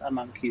collaborations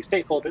among key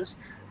stakeholders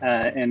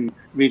in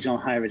regional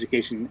higher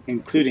education,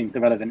 including the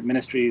relevant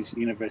ministries,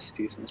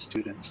 universities, and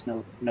students.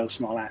 No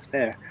small ask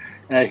there.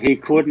 He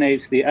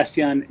coordinates the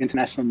ASEAN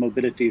International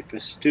Mobility for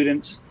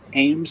Students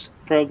AIMS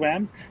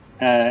program,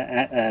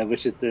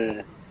 which is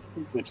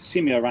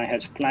Simeo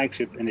Raihead's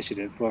flagship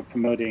initiative for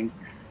promoting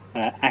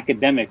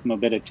academic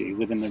mobility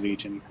within the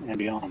region and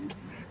beyond.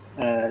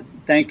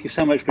 Thank you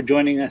so much for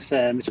joining us,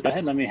 Mr.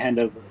 Raihead. Let me hand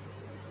over.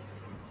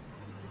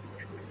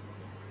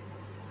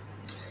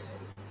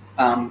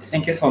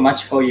 Thank you so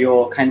much for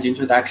your kind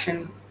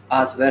introduction,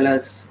 as well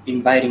as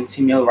inviting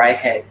Simeo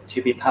Raihead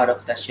to be part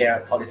of the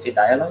shared policy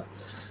dialogue.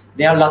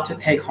 There are a lot to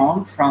take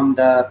home from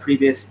the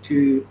previous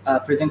two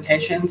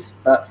presentations,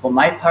 but for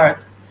my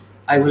part,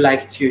 I would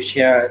like to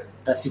share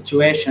the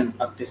situation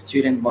of the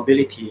student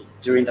mobility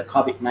during the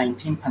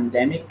COVID-19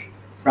 pandemic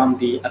from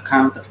the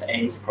account of the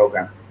AIMS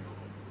program.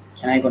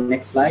 Can I go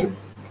next slide?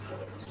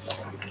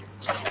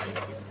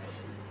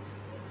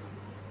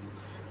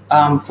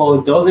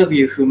 For those of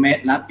you who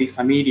may not be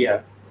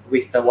familiar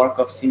with the work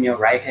of Simeo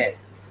Raihead,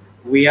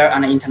 we are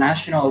an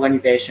international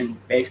organization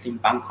based in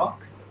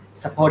Bangkok,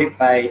 supported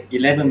by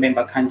 11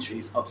 member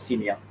countries of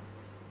CEMIL.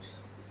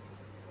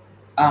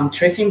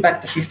 Tracing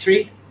back the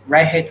history,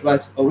 RIHET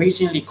was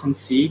originally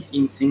conceived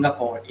in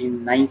Singapore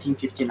in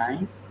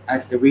 1959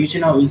 as the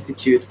Regional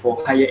Institute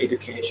for Higher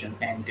Education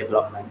and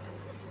Development.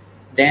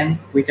 Then,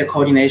 with the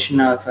coordination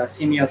of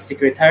CEMIL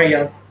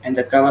Secretariat and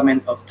the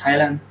government of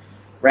Thailand,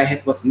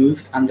 RIHET was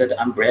moved under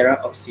the umbrella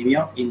of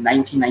CEMIL in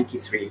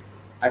 1993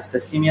 as the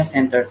CEMIL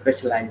Center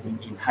specializing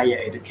in higher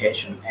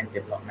education and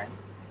development.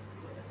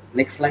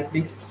 Next slide,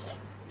 please.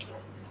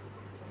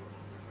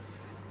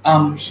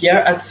 Here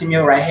at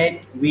CEMIL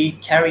RIHET, we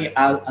carry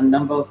out a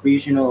number of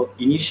regional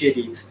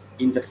initiatives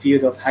in the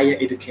field of higher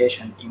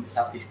education in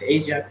Southeast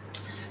Asia.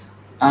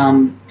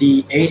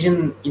 The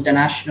Asian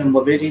International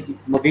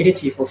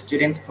Mobility for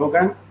Students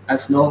program,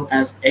 as known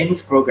as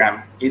AIMS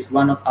program, is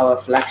one of our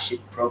flagship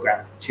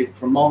programs to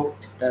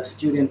promote the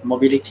student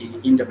mobility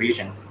in the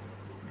region.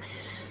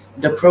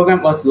 The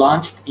program was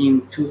launched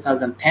in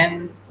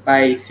 2010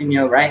 by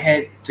CEMIL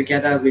RIHET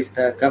together with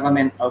the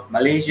government of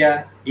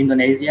Malaysia,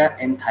 Indonesia,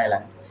 and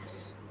Thailand.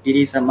 It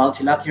is a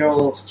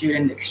multilateral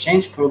student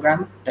exchange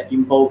program that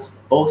involves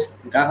both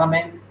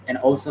government and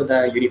also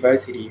the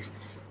universities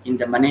in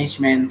the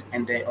management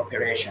and the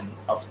operation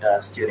of the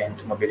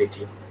student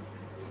mobility.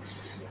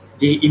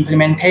 The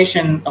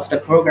implementation of the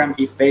program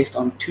is based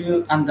on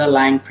two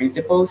underlying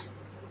principles.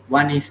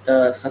 One is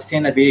the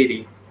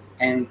sustainability,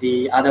 and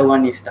the other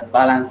one is the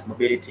balanced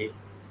mobility.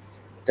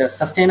 The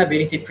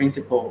sustainability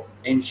principle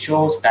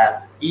ensures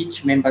that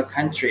each member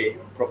country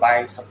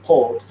provides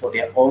support for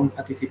their own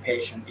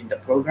participation in the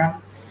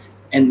program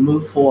and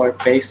move forward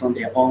based on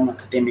their own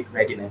academic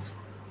readiness.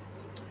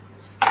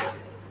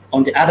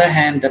 On the other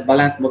hand, the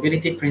balanced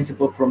mobility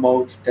principle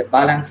promotes the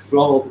balanced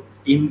flow of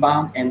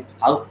inbound and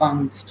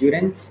outbound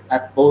students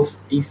at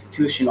both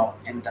institutional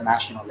and the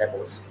national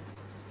levels.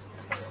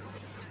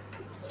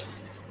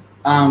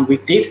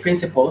 With these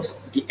principles,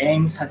 the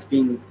AIMS has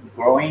been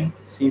growing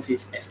since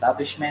its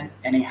establishment,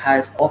 and it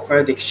has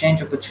offered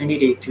exchange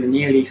opportunity to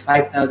nearly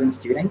 5,000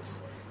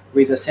 students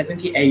with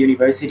 78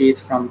 universities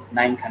from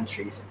 9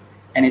 countries.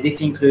 And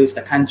this includes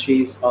the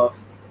countries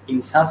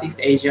in Southeast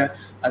Asia,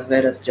 as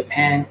well as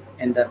Japan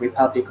and the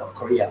Republic of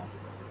Korea.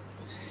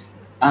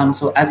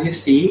 So as you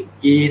see,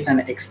 it is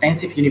an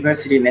extensive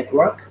university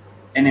network,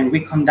 and then we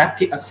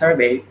conducted a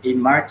survey in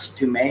March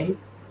to May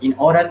in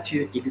order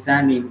to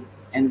examine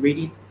and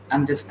really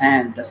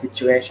understand the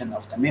situation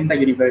of the member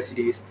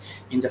universities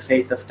in the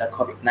face of the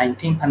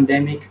COVID-19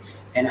 pandemic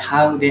and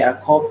how they are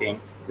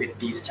coping with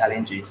these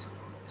challenges.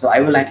 So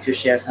I would like to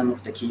share some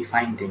of the key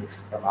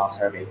findings from our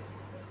survey.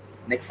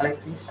 Next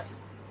slide, please.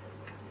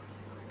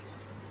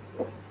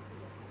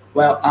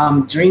 Well,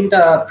 during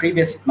the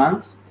previous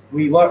months,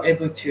 we were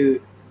able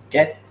to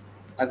get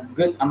a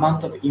good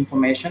amount of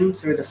information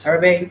through the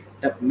survey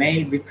that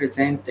may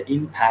represent the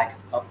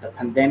impact of the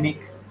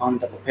pandemic on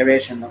the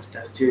operation of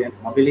the student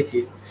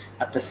mobility.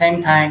 At the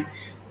same time,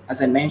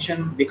 as I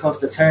mentioned, because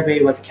the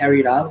survey was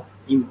carried out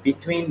in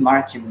between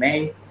March and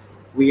May,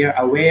 we are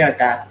aware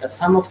that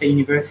some of the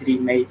university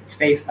may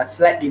face a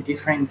slightly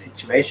different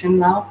situation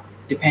now,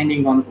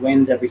 depending on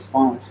when the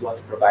response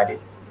was provided.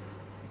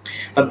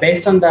 But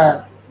based on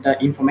the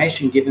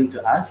information given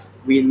to us,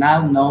 we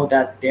now know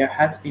that there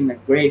has been a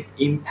great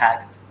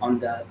impact on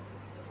the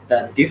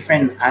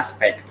different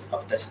aspects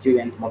of the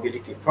student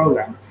mobility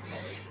program.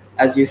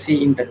 As you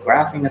see in the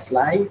graph in the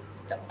slide,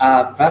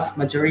 a vast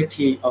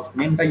majority of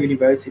member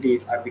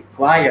universities are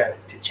required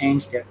to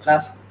change their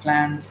class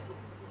plans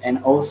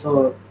and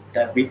also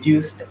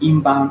reduce the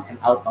inbound and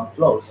outbound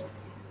flows.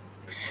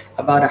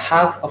 About a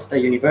half of the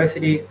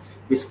universities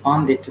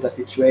responded to the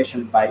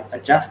situation by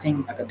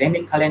adjusting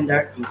academic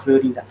calendar,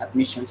 including the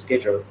admission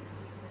schedule.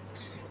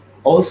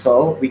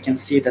 Also, we can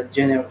see the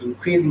general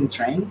increasing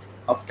trend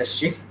of the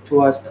shift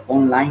towards the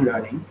online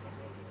learning.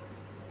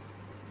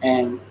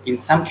 And in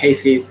some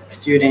cases,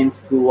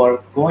 students who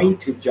were going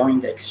to join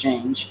the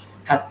exchange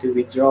had to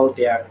withdraw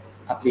their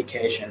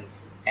application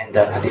and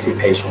the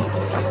participation.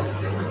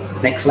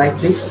 Next slide,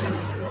 please.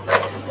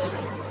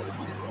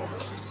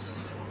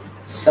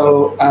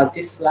 So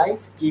this slide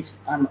gives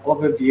an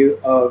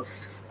overview of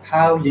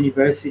how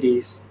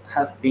universities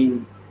have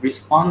been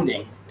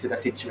responding to the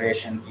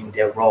situation in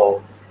their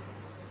role.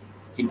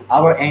 In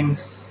our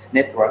AIMS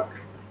network,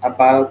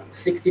 about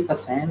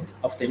 60%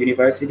 of the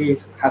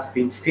universities have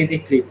been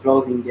physically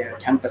closing their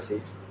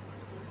campuses,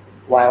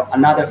 while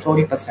another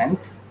 40%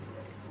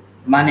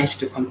 managed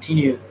to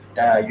continue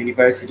the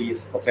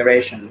university's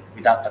operation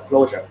without the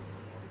closure.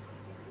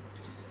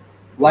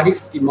 What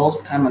is the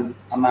most common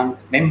among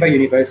member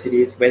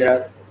universities,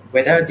 whether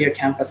their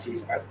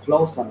campuses are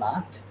closed or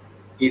not,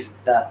 is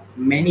that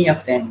many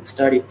of them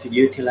started to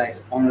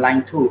utilize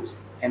online tools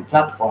and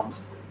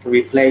platforms to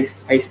replace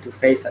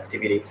face-to-face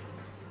activities,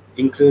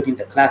 including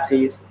the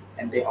classes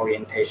and the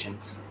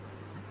orientations.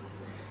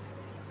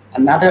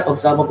 Another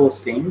observable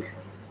thing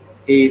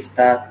is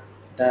that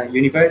the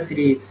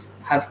universities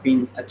have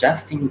been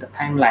adjusting the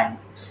timeline,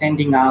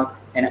 sending out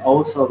and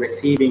also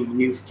receiving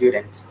new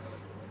students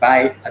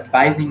by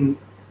advising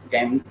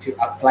them to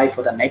apply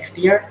for the next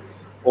year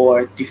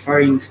or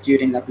deferring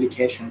student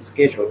application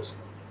schedules.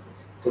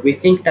 So we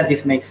think that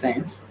this makes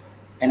sense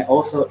and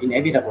also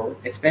inevitable,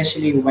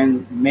 especially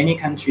when many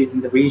countries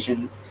in the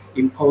region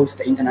impose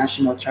the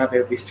international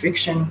travel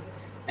restriction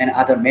and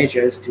other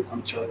measures to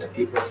control the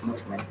people's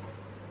movement.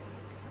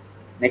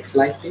 Next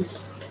slide,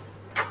 please.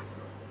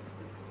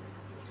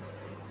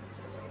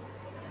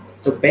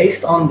 So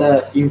based on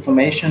the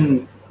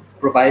information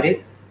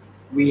provided,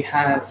 we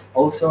have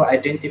also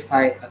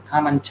identified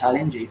common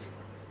challenges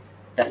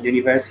that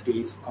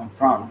universities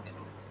confront.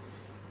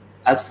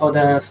 As for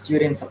the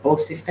student support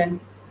system,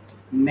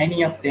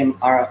 many of them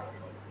are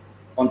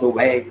on the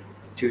way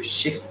to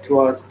shift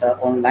towards the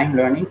online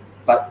learning,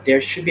 but there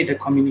should be the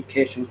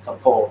communication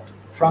support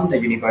from the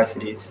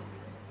universities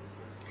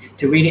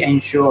to really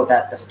ensure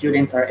that the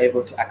students are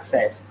able to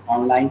access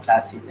online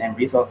classes and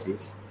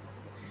resources.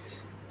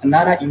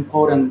 Another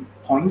important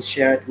point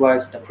shared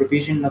was the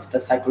provision of the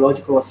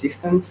psychological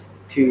assistance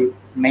to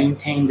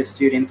maintain the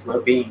students'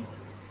 well-being.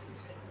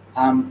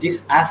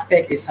 This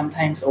aspect is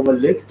sometimes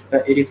overlooked,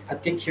 but it is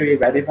particularly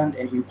relevant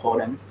and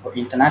important for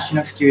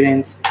international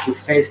students who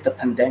face the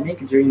pandemic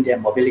during their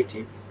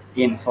mobility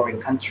in foreign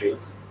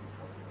countries.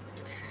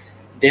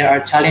 There are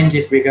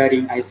challenges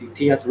regarding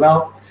ICT as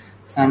well.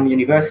 Some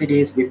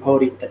universities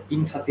reported the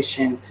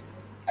insufficient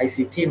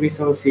ICT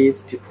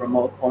resources to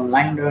promote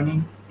online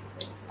learning.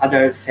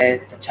 Others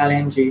said the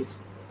challenges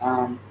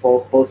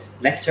for both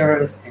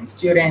lecturers and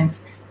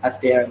students as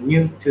they are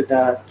new to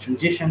the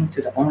transition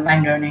to the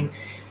online learning,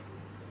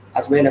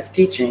 as well as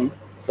teaching,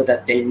 so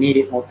that they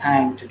needed more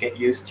time to get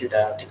used to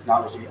the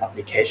technology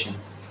application.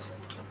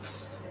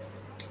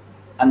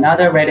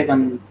 Another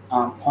relevant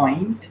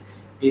point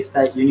is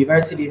that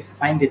universities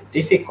find it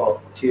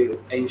difficult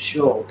to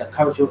ensure the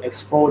cultural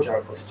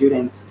exposure for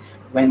students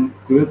when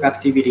group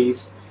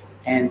activities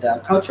and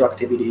cultural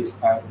activities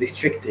are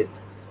restricted.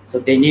 So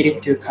they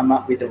needed to come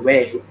up with a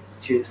way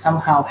to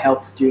somehow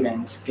help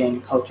students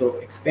gain cultural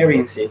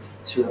experiences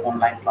through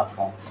online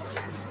platforms.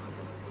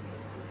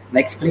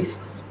 Next, please.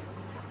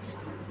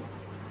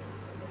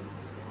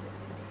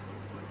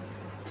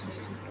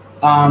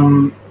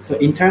 So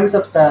in terms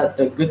of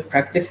the good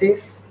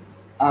practices,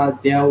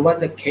 there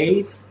was a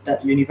case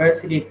that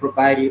university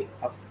provided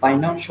a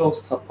financial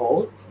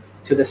support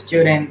to the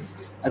students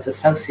as a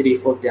subsidy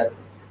for their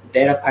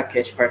data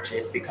package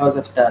purchase because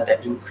of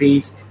the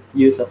increased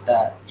use of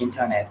the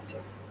internet,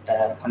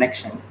 the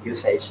connection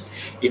usage.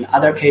 In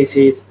other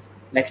cases,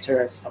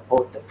 lecturers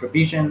support the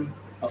provision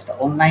of the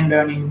online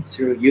learning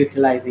through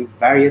utilizing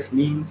various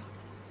means,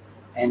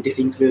 and this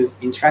includes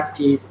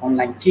interactive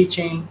online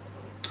teaching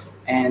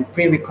and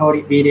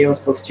pre-recorded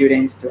videos for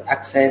students to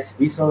access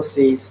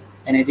resources,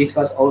 and this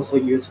was also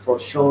used for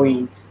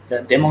showing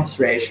the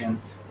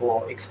demonstration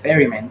or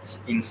experiments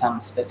in some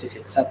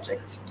specific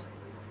subjects.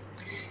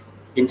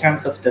 In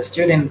terms of the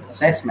student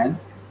assessment,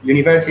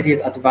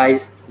 universities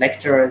advise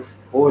lecturers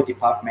or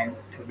department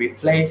to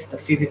replace the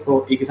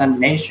physical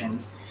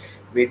examinations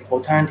with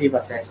alternative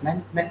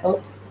assessment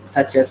methods,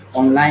 such as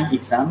online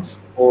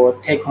exams or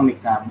take-home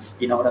exams,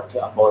 in order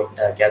to avoid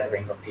the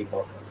gathering of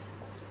people.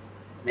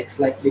 Next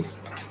slide,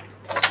 please.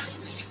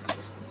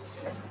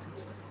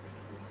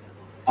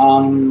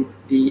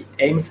 The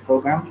AIMS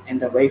program and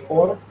the way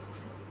forward.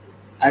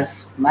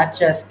 As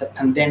much as the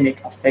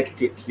pandemic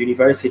affected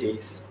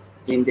universities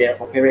in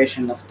their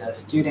operation of the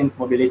student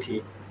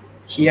mobility,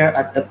 here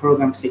at the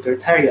program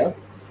secretariat,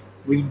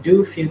 we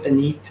do feel the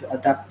need to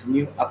adopt a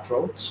new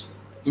approach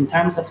in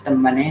terms of the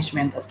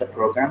management of the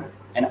program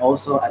and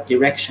also a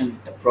direction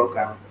the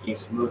program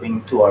is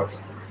moving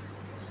towards.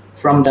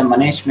 From the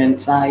management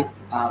side,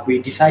 we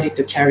decided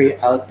to carry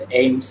out the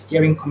AIM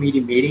steering committee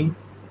meeting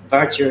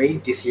virtually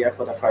this year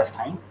for the first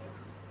time.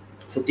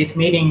 So this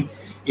meeting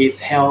is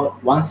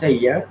held once a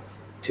year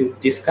to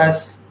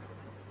discuss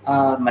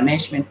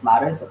management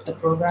matters of the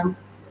program,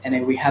 and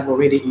then we have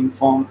already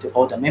informed to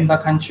all the member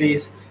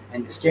countries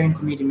and the steering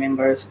committee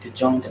members to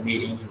join the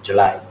meeting in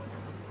July.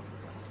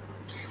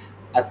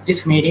 At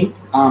this meeting,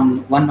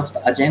 one of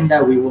the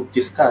agenda we will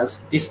discuss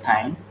this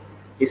time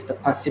is the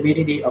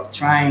possibility of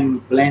trying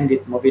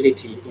blended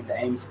mobility in the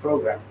AIMS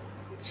program.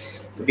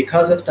 So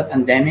because of the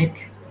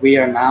pandemic, we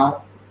are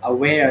now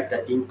aware of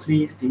the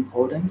increased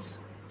importance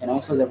and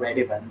also the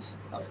relevance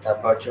of the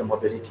virtual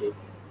mobility.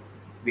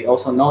 We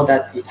also know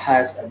that it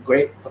has a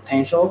great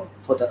potential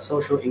for the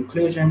social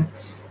inclusion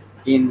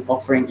in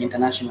offering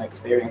international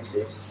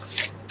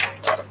experiences.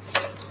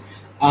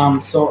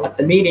 So at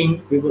the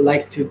meeting, we would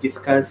like to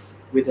discuss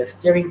with the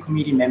steering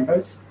committee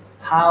members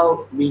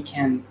how we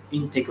can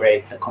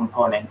integrate the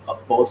component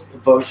of both the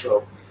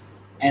virtual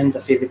and the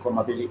physical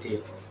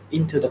mobility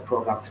into the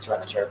program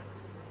structure.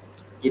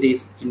 It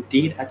is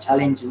indeed a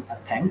challenging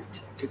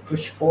attempt to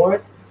push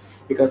forward,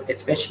 because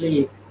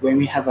especially when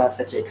we have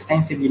such an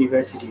extensive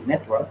university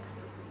network,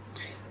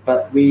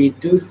 but we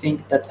do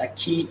think that a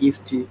key is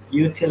to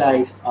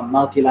utilize a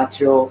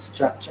multilateral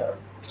structure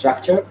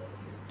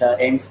the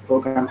AIMS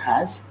program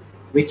has,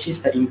 which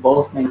is the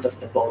involvement of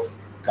the both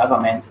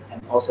government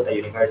and also the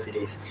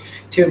universities,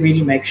 to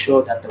really make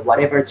sure that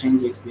whatever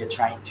changes we are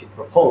trying to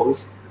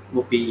propose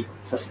will be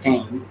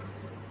sustained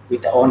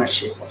with the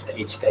ownership of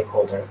each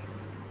stakeholder.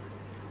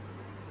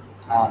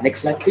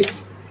 Next slide,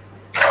 please.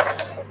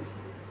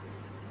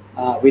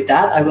 With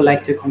that, I would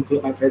like to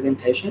conclude my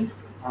presentation.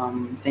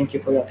 Thank you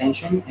for your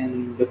attention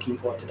and looking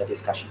forward to the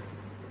discussion.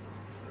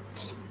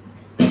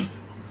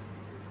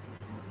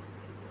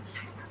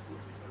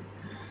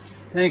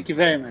 Thank you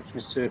very much,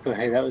 Mr.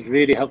 Kohei. That was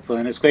really helpful,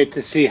 and it's great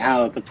to see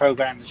how the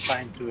program is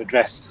trying to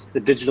address the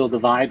digital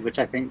divide, which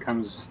I think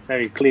comes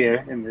very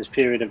clear in this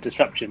period of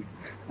disruption,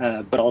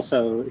 but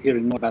also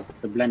hearing more about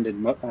the blended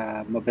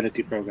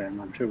mobility program.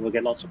 I'm sure we'll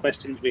get lots of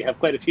questions. We have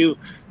quite a few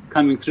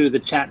coming through the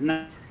chat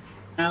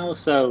now,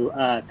 so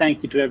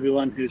thank you to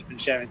everyone who's been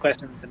sharing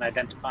questions and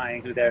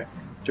identifying who they're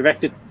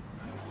directed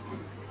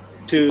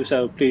to,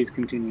 so please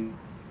continue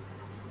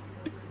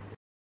to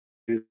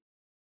do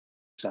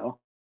so.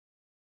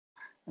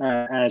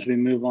 As we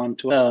move on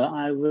to,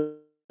 I will,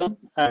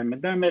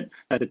 McDermott,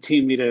 the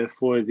team leader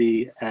for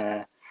the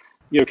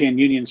European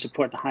Union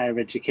Support to Higher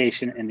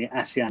Education in the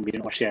ASEAN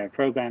Region or SHARE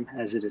program,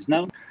 as it is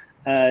known.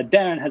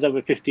 Darren has over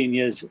 15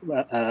 years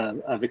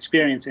of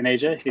experience in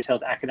Asia. He's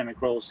held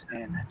academic roles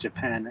in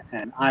Japan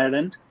and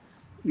Ireland.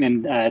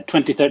 In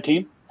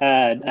 2013,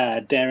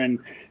 Darren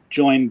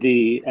joined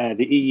the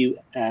EU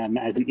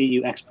as an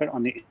EU expert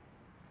on the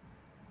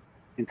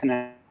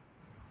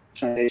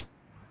internationalization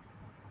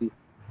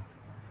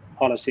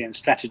policy and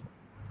strategy.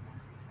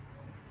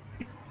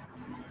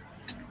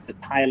 The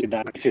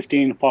Thailand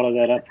 15 followed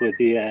that up with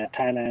the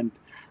Thailand,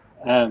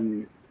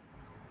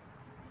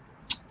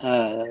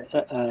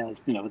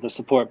 the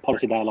support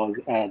policy dialogue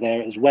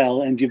there as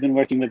well. And you've been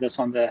working with us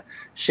on the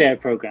SHARE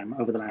program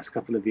over the last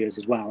couple of years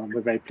as well. And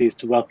we're very pleased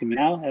to welcome you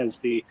now as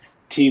the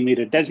team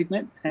leader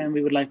designate. And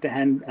we would like to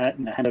hand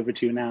over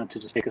to you now to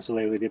just take us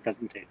away with your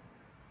presentation.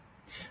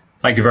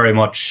 Thank you very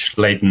much,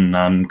 Leighton,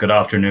 and good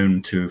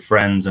afternoon to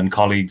friends and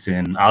colleagues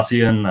in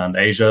ASEAN and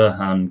Asia,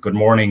 and good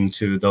morning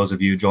to those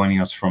of you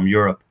joining us from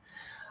Europe.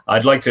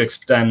 I'd like to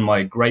extend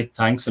my great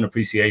thanks and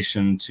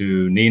appreciation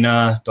to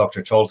Nina,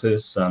 Dr.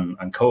 Choltis,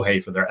 and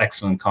Kohei for their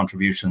excellent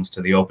contributions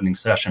to the opening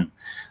session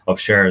of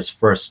SHARE's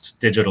first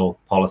digital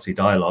policy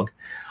dialogue.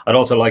 I'd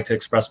also like to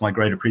express my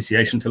great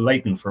appreciation to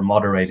Leighton for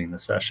moderating the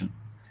session.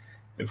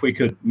 If we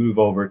could move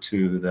over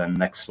to the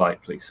next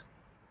slide, please.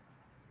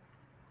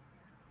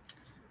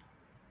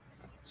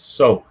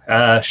 So,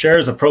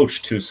 SHARE's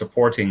approach to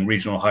supporting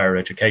regional higher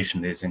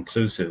education is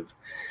inclusive.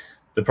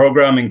 The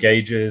program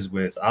engages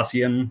with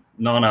ASEAN,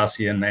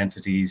 non-ASEAN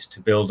entities to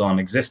build on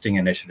existing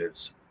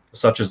initiatives,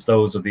 such as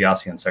those of the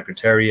ASEAN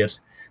Secretariat,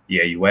 the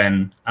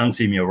AUN, and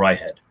CMEO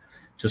RIHED,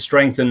 to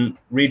strengthen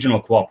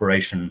regional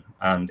cooperation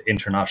and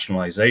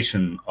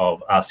internationalization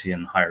of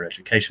ASEAN higher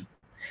education.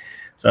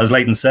 So, as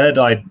Leighton said,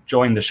 I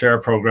joined the SHARE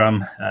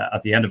program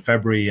at the end of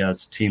February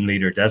as team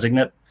leader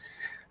designate.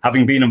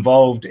 Having been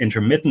involved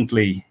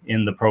intermittently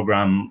in the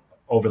program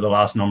over the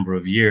last number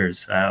of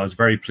years, I was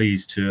very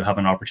pleased to have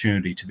an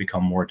opportunity to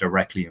become more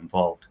directly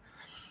involved.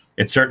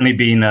 It's certainly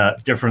been a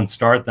different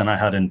start than I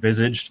had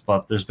envisaged,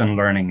 but there's been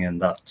learning in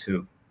that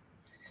too.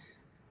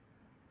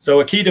 So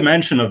a key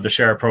dimension of the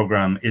SHARE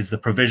program is the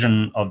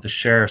provision of the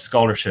SHARE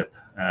Scholarship,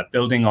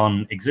 building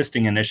on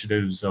existing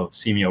initiatives of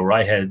CMEO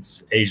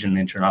RIHED's Asian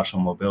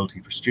International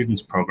Mobility for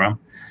Students program,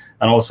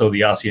 and also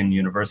the ASEAN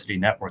University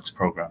Networks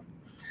program.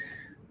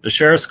 The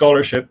SHARE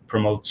Scholarship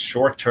promotes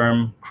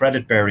short-term,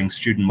 credit-bearing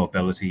student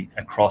mobility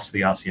across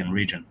the ASEAN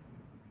region.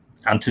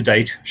 And to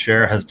date,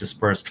 SHARE has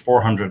dispersed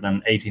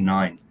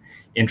 489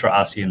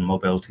 intra-ASEAN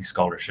mobility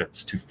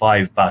scholarships to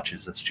 5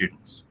 batches of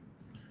students.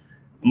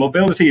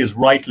 Mobility is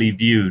rightly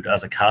viewed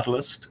as a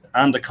catalyst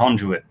and a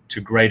conduit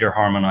to greater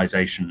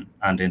harmonization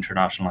and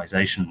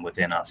internationalization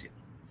within ASEAN.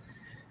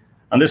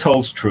 And this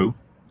holds true.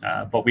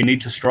 But we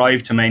need to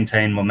strive to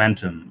maintain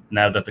momentum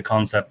now that the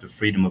concept of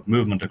freedom of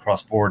movement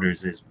across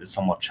borders is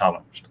somewhat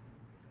challenged.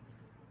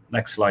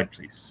 Next slide,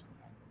 please.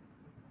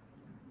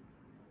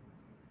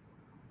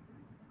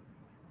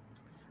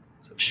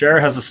 So SHARE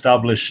has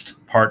established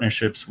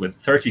partnerships with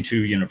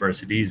 32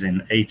 universities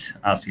in 8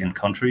 ASEAN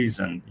countries,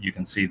 and you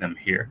can see them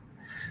here.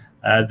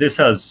 This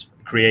has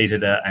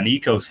created an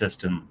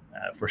ecosystem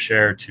for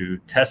SHARE to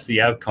test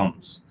the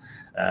outcomes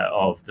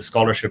of the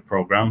scholarship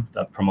program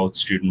that promotes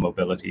student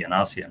mobility in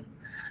ASEAN.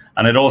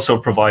 And it also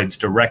provides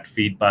direct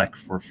feedback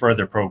for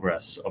further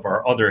progress of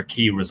our other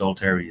key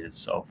result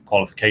areas of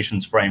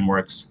qualifications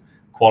frameworks,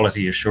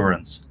 quality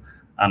assurance,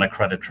 and a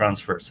credit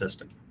transfer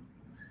system.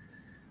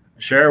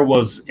 SHARE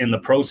was in the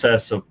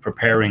process of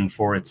preparing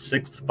for its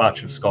 6th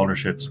batch of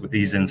scholarships with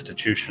these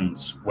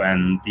institutions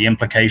when the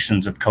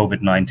implications of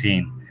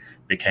COVID-19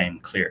 became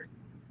clear.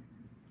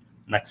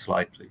 Next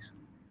slide, please.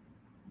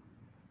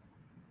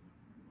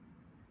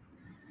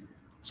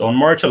 So on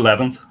March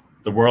 11th,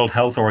 the World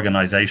Health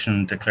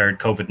Organization declared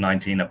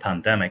COVID-19 a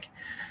pandemic,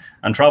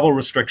 and travel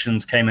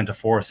restrictions came into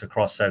force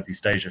across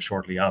Southeast Asia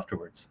shortly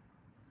afterwards.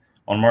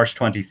 On March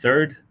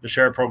 23rd, the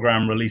SHARE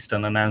program released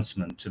an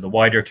announcement to the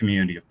wider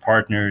community of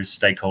partners,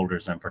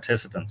 stakeholders, and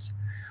participants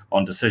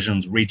on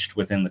decisions reached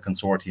within the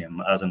consortium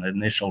as an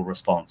initial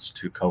response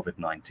to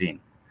COVID-19.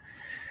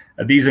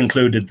 These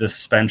included the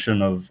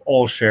suspension of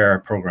all share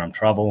program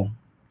travel,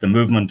 the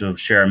movement of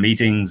share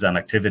meetings and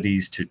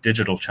activities to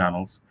digital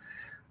channels,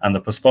 and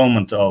the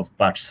postponement of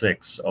batch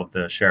 6 of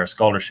the share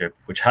scholarship,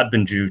 which had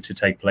been due to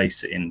take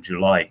place in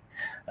July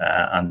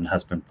and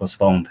has been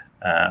postponed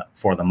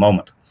for the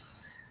moment.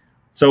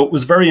 So it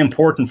was very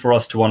important for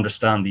us to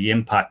understand the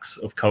impacts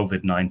of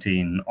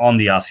COVID-19 on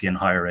the ASEAN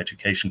higher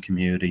education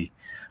community,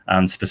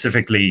 and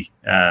specifically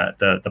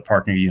the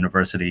partner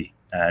university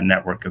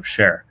network of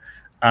SHARE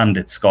and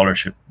its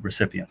scholarship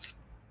recipients.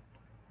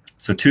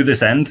 So to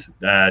this end,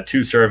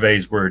 2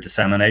 surveys were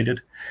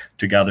disseminated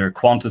to gather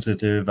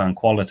quantitative and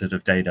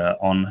qualitative data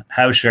on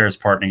how SHARE's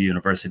partner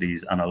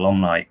universities and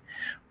alumni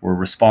were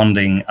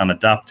responding and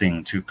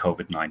adapting to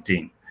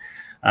COVID-19.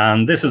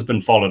 And this has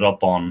been followed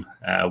up on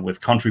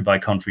with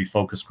country-by-country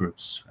focus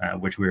groups,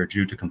 which we are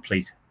due to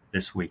complete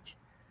this week.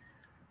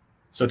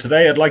 So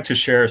today I'd like to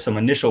share some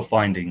initial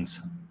findings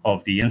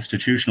of the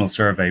institutional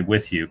survey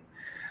with you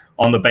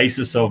on the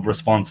basis of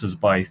responses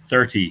by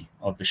 30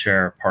 of the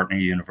SHARE partner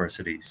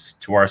universities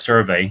to our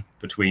survey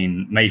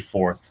between May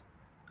 4th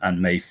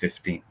and May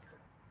 15th.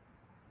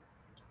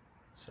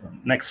 So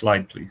next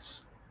slide,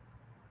 please.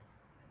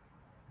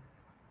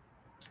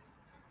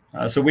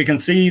 So we can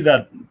see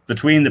that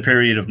between the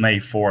period of May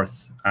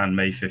 4th and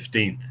May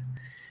 15th,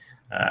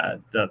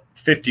 that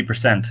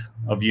 50%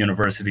 of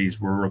universities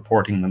were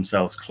reporting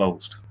themselves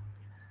closed.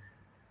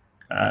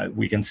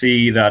 We can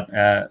see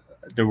that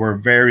there were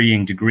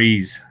varying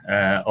degrees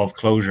of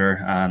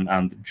closure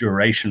and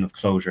duration of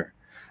closure,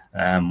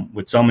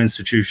 with some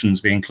institutions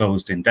being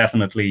closed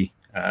indefinitely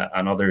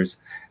and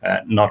others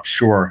not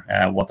sure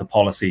what the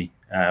policy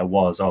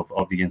was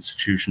of the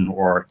institution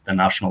or the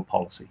national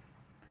policy.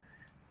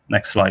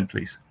 Next slide,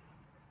 please.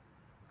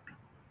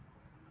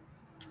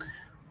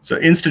 So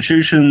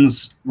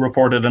institutions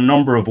reported a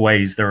number of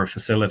ways they were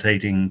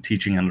facilitating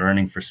teaching and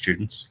learning for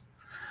students.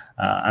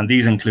 And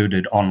these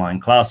included online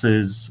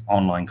classes,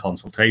 online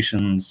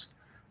consultations,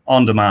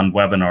 on-demand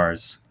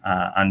webinars,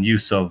 and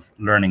use of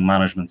learning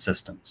management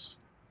systems.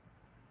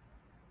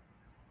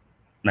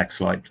 Next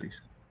slide,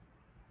 please.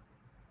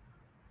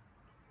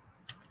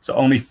 So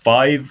only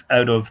 5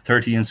 out of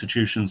 30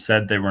 institutions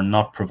said they were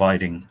not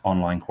providing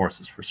online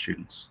courses for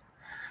students.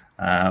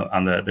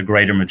 And the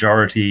greater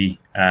majority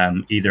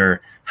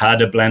either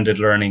had a blended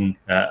learning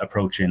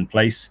approach in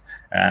place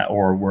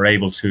or were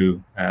able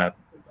to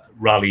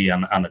rally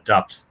and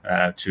adapt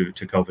to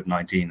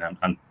COVID-19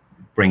 and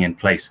bring in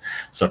place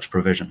such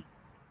provision.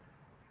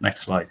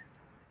 Next slide.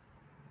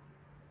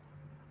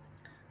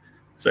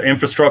 So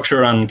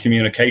infrastructure and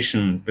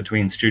communication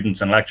between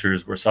students and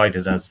lecturers were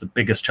cited as the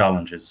biggest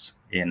challenges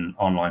in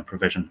online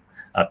provision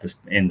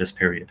in this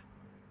period.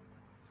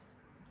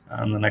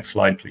 And the next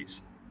slide,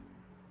 please.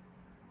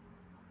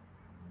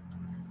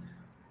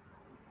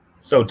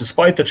 So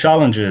despite the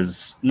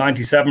challenges,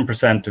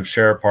 97% of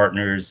SHARE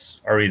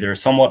partners are either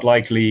somewhat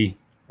likely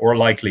or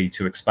likely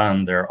to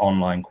expand their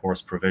online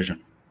course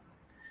provision.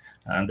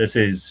 And this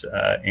is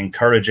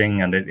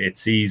encouraging, and it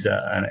sees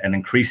an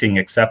increasing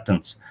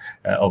acceptance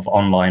of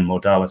online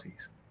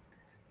modalities.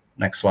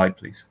 Next slide,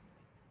 please.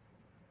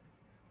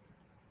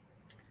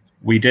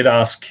 We did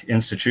ask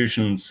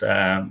institutions,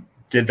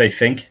 did they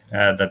think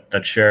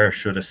that SHARE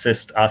should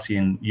assist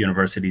ASEAN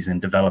universities in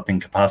developing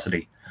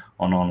capacity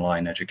on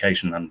online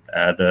education, and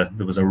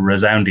there was a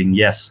resounding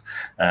yes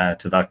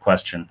to that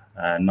question.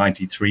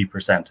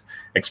 93%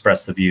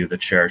 expressed the view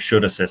that SHARE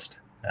should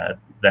assist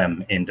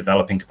them in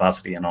developing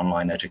capacity in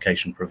online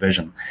education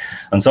provision.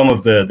 And some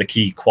of the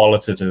key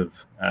qualitative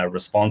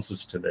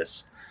responses to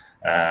this,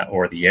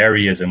 or the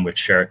areas in which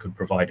SHARE could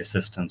provide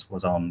assistance,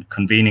 was on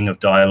convening of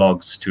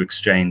dialogues to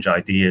exchange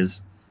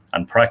ideas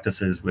and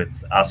practices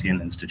with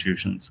ASEAN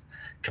institutions,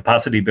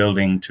 capacity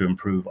building to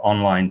improve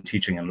online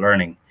teaching and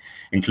learning,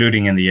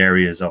 including in the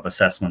areas of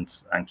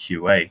assessment and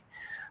QA,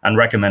 and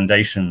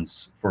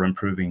recommendations for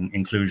improving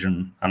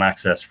inclusion and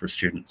access for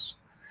students.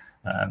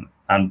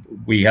 And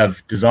we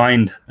have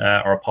designed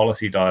our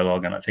policy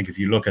dialogue, and I think if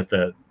you look at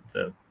the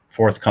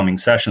forthcoming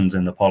sessions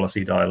in the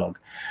policy dialogue,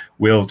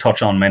 we'll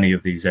touch on many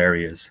of these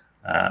areas,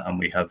 and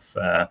we have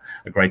a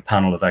great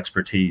panel of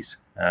expertise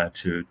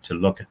to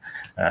look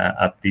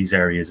at these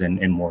areas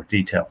in more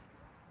detail.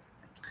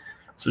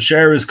 So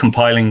SHARE is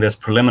compiling this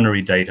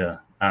preliminary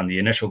data and the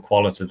initial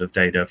qualitative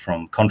data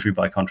from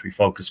country-by-country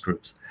focus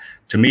groups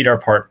to meet our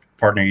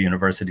partner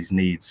universities'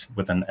 needs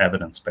with an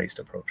evidence-based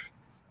approach.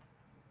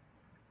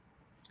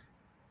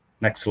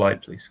 Next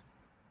slide, please.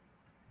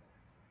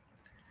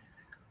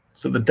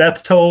 So the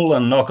death toll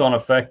and knock-on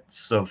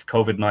effects of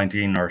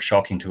COVID-19 are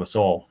shocking to us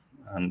all.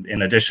 And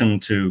in addition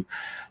to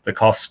the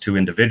costs to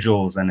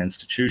individuals and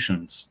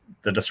institutions,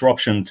 the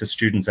disruption to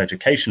students'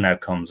 education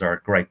outcomes are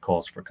a great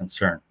cause for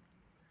concern.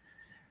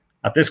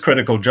 At this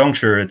critical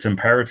juncture, it's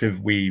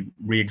imperative we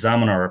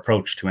re-examine our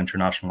approach to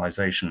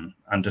internationalization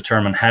and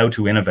determine how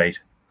to innovate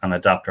and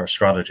adapt our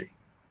strategy.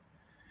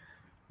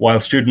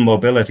 While student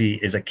mobility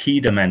is a key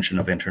dimension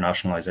of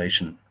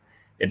internationalization,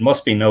 it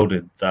must be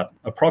noted that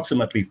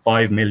approximately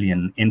 5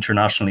 million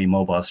internationally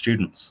mobile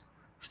students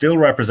still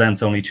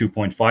represents only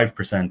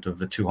 2.5% of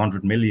the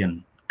 200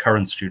 million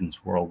current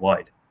students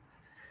worldwide.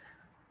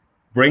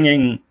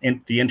 Bringing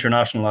the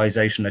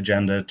internationalization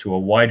agenda to a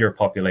wider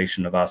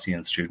population of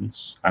ASEAN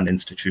students and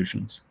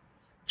institutions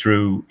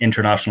through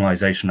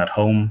internationalization at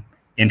home,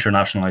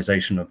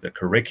 internationalization of the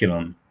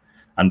curriculum,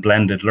 and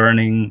blended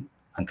learning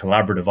and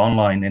collaborative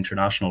online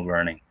international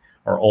learning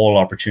are all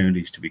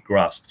opportunities to be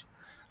grasped.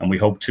 And we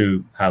hope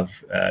to have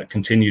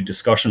continued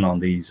discussion on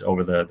these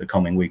over the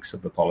coming weeks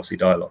of the policy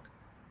dialogue.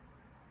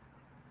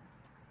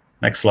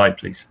 Next slide,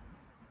 please.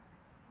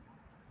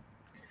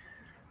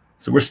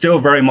 So we're still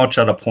very much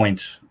at a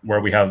point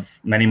where we have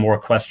many more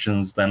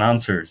questions than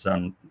answers,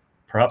 and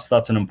perhaps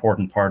that's an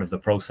important part of the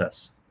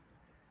process.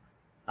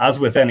 As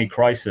with any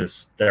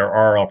crisis, there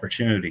are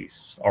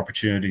opportunities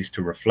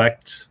to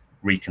reflect,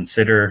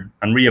 reconsider,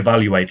 and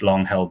reevaluate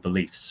long-held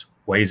beliefs,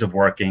 ways of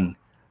working,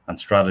 and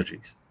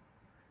strategies.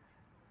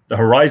 The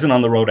horizon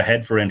on the road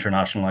ahead for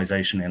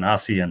internationalization in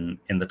ASEAN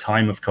in the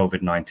time of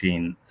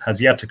COVID-19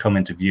 has yet to come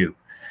into view.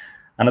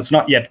 And it's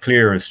not yet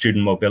clear if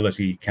student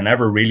mobility can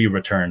ever really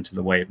return to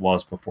the way it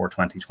was before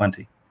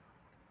 2020.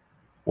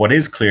 What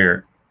is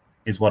clear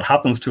is what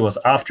happens to us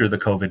after the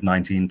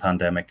COVID-19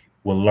 pandemic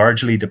will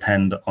largely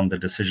depend on the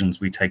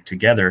decisions we take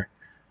together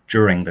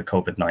during the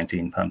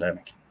COVID-19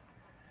 pandemic.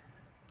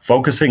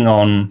 Focusing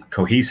on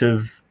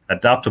cohesive,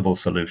 adaptable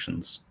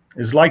solutions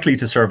is likely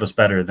to serve us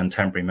better than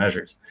temporary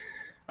measures.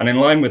 And in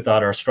line with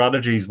that, our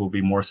strategies will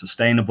be more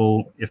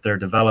sustainable if they're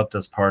developed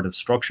as part of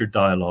structured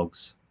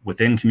dialogues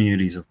within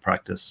communities of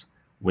practice,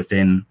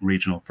 within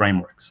regional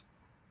frameworks.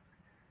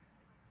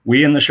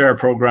 We in the SHARE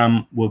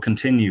program will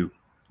continue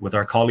with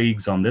our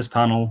colleagues on this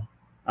panel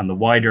and the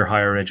wider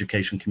higher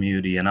education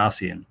community in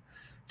ASEAN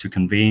to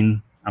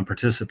convene and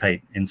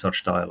participate in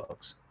such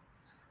dialogues.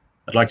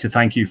 I'd like to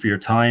thank you for your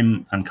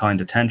time and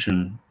kind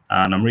attention,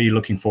 and I'm really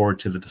looking forward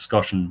to the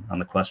discussion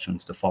and the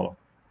questions to follow.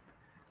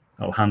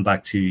 I'll hand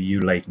back to you,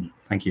 Leighton.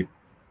 Thank you.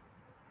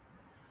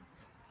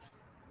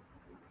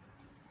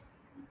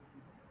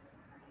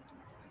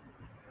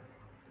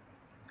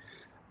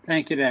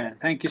 Thank you, Dan.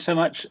 Thank you so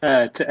much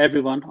to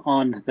everyone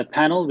on the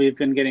panel. We've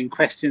been getting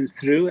questions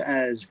through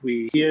as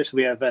we hear, so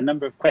we have a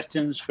number of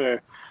questions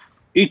for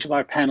each of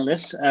our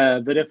panelists.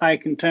 But if I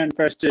can turn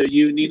first to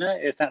you, Nina,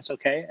 if that's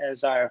okay,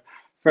 as our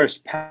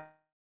first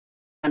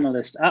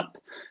panelist up.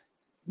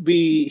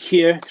 We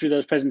hear through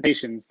those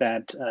presentations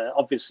that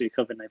obviously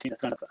COVID-19 has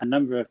thrown up a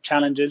number of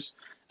challenges,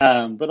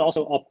 but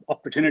also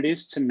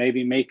opportunities to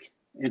maybe make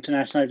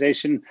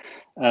internationalization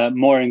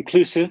more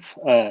inclusive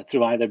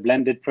through either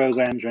blended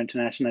programs or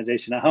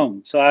internationalization at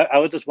home. So I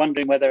was just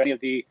wondering whether any of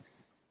the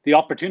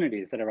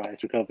opportunities that arise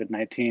through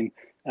COVID-19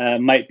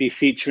 might be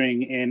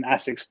featuring in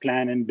ASIC's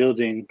plan and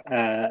building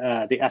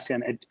the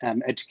ASEAN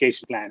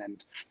education plan,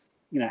 and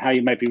how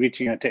you might be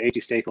reaching out to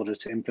 80 stakeholders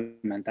to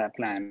implement that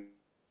plan.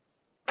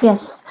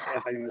 Yes.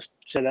 If I can just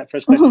share that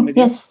first question with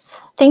you. Yes.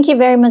 Thank you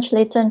very much,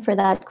 Leighton, for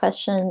that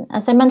question.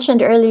 As I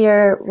mentioned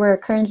earlier, we're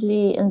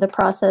currently in the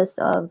process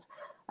of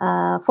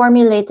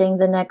formulating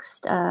the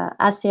next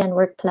ASEAN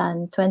Work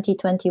Plan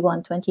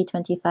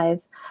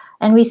 2021-2025.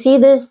 And we see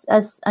this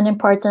as an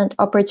important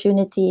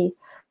opportunity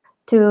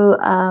to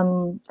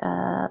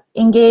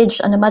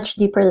engage on a much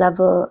deeper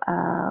level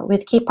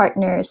with key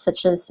partners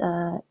such as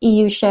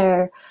EU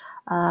Share,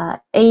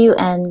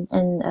 AUN,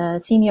 and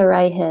CMU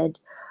RIHED,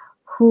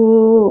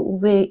 who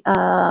we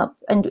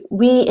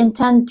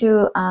intend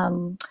to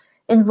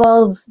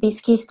involve these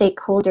key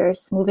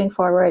stakeholders moving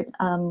forward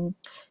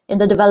in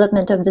the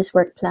development of this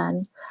work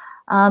plan.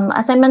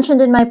 As I mentioned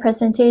in my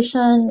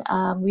presentation,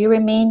 we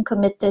remain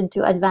committed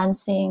to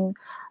advancing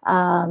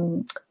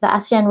the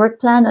ASEAN Work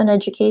Plan on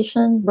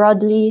education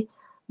broadly,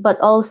 but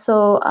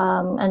also,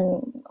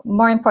 and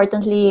more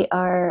importantly,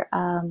 our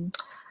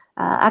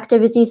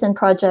activities and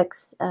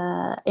projects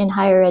in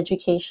higher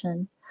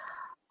education.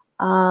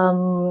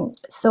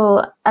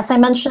 So as I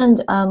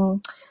mentioned,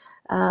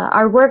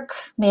 our work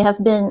may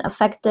have been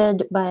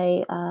affected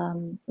by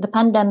the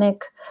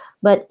pandemic,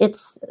 but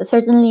it's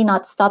certainly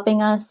not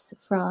stopping us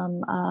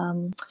from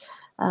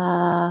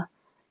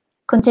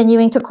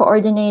continuing to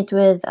coordinate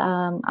with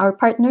our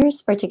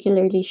partners,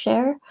 particularly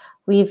SHARE.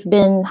 We've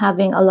been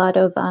having a lot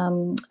of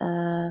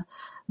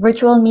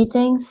virtual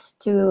meetings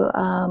to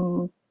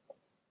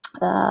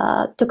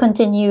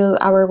continue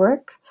our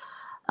work.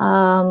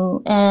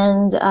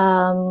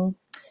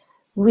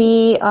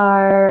 We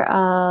are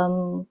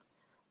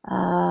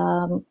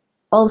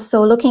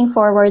also looking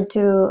forward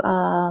to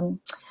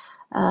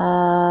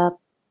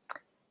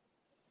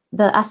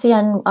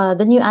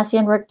the new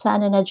ASEAN Work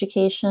Plan in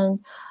Education,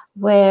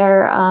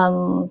 where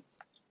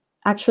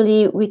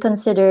actually we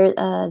consider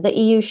the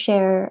EU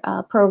Share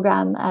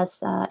program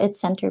as its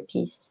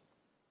centerpiece.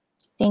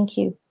 Thank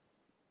you.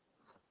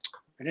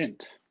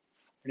 Brilliant.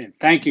 Brilliant.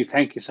 Thank you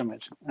so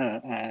much,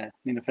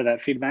 Nina, for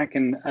that feedback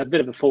and a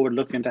bit of a forward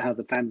look into how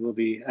the plan will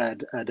be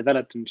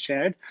developed and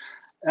shared.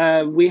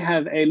 We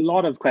have a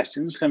lot of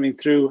questions coming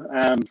through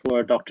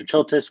for Dr.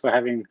 Choltis. We're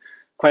having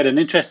quite an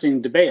interesting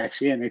debate,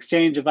 actually, an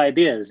exchange of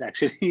ideas,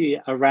 actually,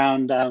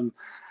 around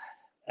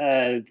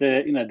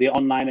the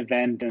online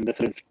event and the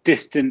sort of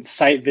distant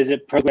site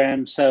visit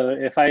program. So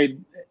if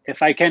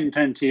I can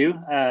turn to you,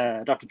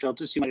 Dr.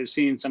 Choltis, you might have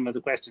seen some of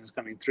the questions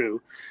coming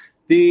through.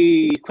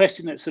 The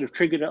question that sort of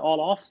triggered it all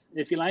off,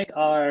 if you like,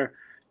 are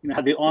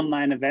how the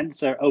online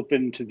events are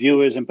open to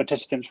viewers and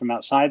participants from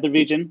outside the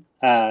region.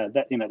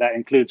 That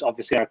includes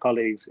obviously our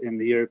colleagues in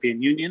the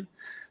European Union,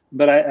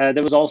 but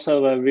there was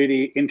also a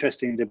really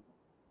interesting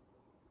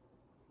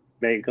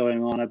debate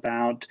going on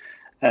about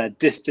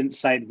distant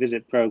site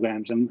visit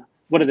programs and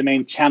what are the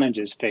main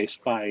challenges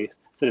faced by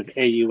sort of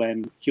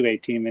AUN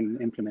QA team in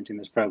implementing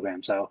this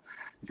program. So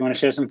if you want to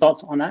share some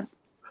thoughts on that.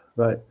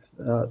 Right.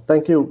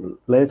 Thank you,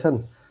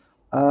 Leighton.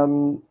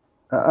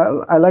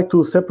 I like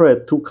to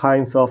separate two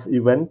kinds of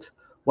event.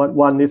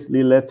 One is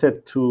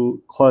related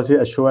to quality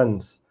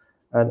assurance,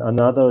 and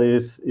another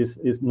is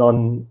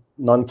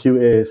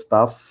non-QA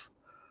stuff.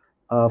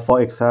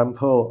 For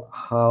example,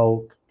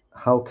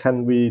 how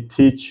can we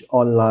teach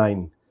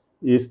online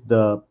is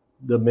the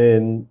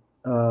main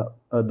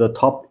the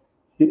top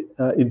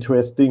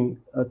interesting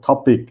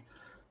topic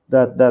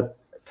that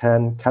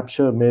can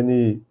capture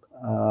many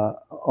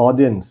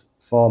audience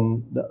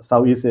from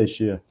Southeast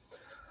Asia.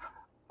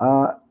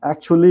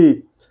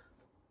 Actually,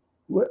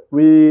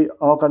 we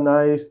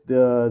organized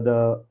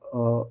the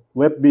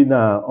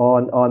webinar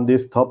on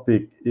this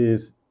topic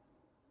is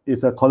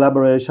a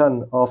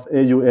collaboration of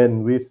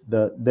AUN with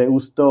the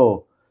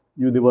Deusto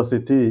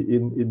University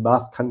in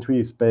Basque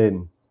Country,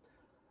 Spain.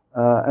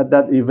 And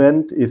that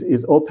event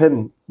is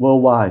open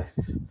worldwide.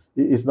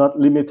 It is not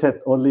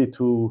limited only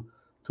to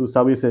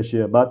Southeast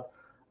Asia, but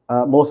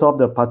most of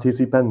the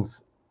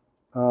participants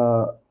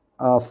were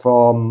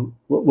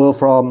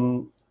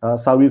from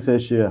Southeast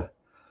Asia.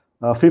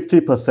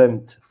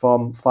 50%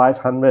 from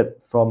 500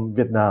 from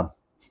Vietnam.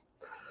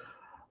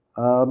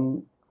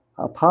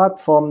 Apart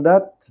from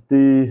that,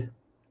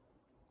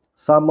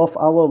 some of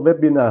our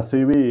webinar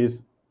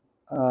series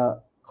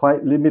are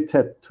quite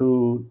limited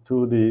to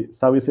the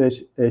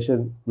Southeast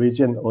Asian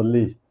region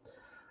only.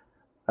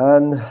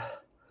 And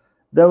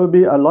there will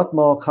be a lot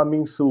more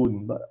coming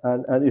soon,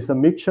 and it's a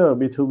mixture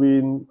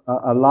between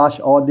a large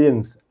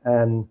audience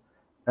and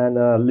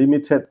a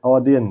limited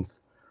audience.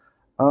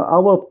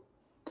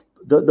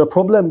 The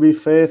problem we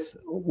faced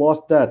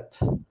was that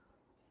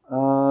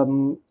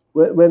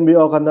when we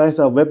organize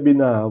a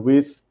webinar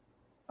with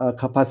a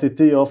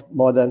capacity of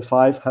more than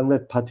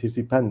 500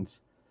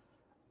 participants,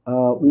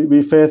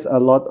 we face a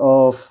lot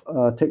of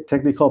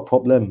technical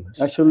problems.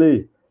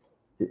 Actually,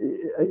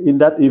 in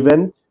that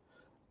event,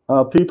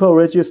 people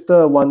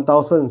register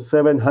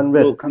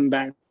 1,700. We'll come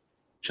back.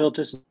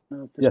 Choltis?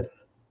 Yes.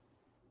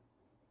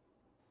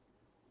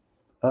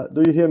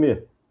 Do you hear me?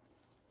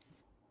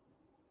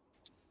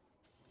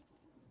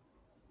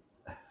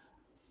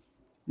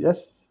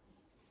 Yes.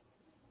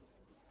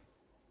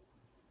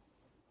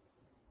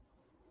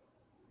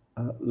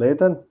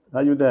 Leighton,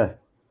 are you there?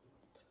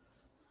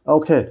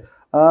 Okay.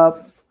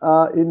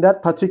 In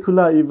that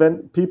particular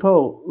event,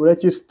 people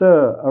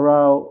register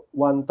around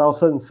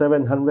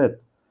 1,700.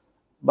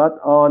 But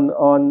on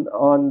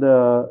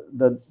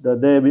the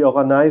day we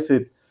organize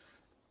it,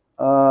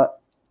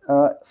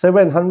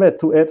 700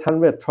 to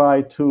 800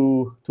 try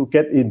to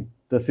get in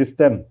the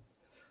system,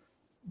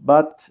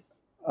 but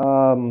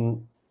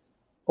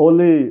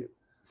only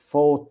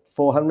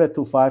 400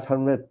 to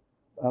 500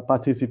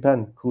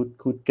 participants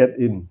could get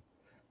in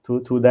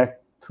to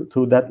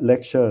that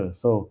lecture.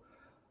 So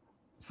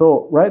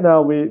right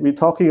now we're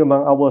talking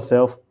among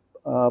ourselves.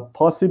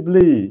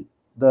 Possibly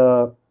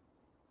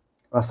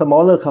a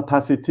smaller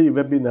capacity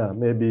webinar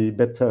may be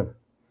better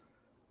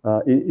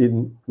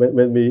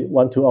when we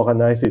want to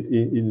organize it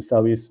in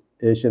Southeast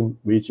Asian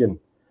region.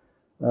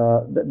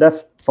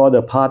 That's for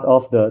the part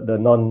of the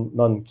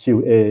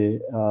non-QA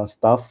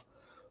stuff.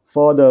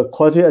 For the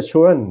quality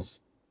assurance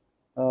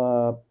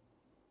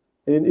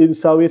in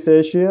Southeast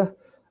Asia,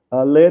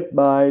 led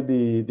by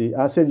the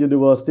ASEAN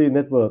University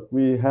Network,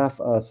 we have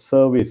a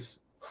service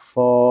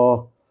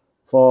for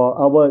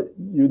our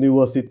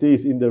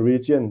universities in the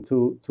region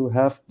to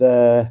have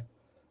the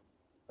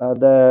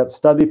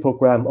study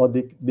program or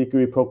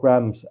degree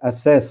programs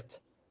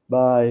assessed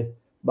by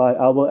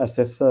our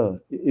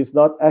assessor. It's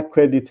not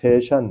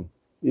accreditation.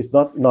 It's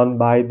not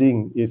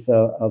non-binding. It's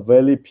a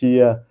very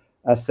peer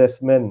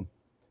assessment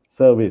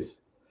service.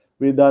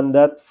 We've done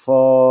that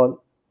for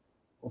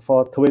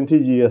 20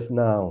 years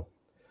now.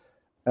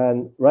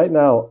 And right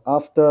now,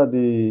 after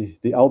the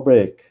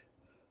outbreak,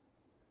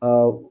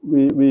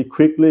 we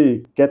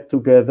quickly get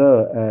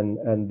together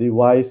and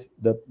devise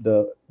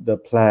the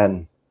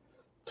plan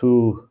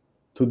to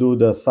do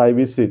the site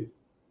visit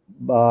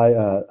by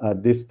a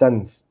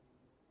distance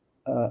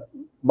or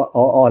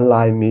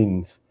online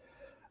means.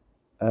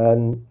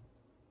 And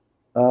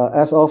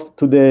as of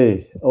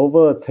today,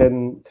 over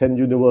 10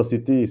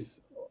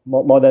 universities,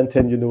 more than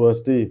 10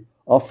 universities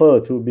offer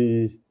to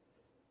be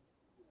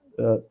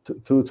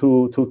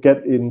to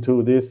get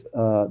into this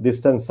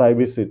distance site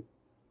visit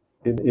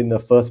in the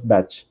first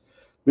batch.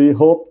 We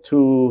hope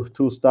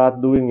to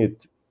start doing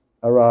it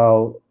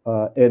around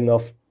end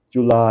of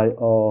July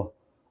or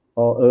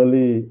or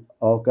early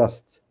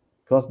August,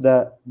 because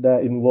that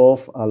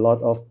involve a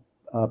lot of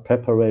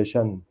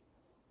preparation.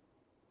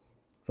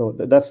 So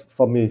that's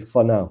for me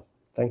for now.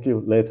 Thank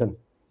you, Leighton.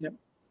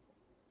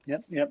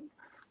 Yep.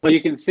 Well,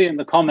 you can see in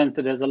the comments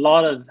that there's a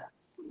lot of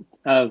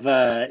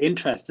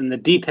interest in the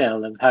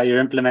detail of how you're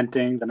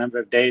implementing, the number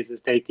of days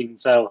it's taking.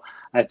 So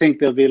I think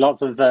there'll be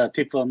lots of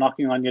people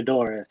knocking on your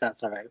door, if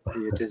that's all right for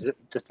you,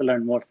 just to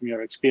learn more from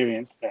your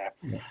experience there.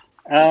 Yeah.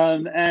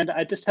 And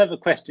I just have a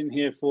question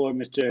here for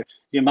Mr.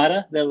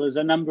 Yamada. There was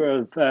a number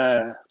of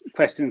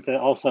questions that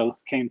also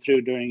came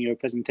through during your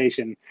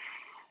presentation.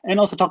 And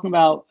also talking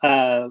about,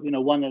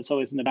 one that's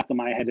always in the back of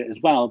my head as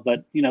well.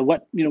 But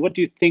what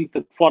do you think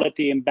the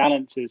quality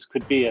imbalances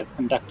could be of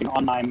conducting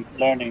online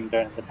learning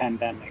during the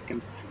pandemic,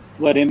 and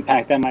what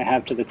impact that might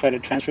have to the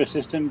credit transfer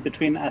system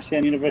between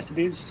ASEAN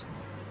universities?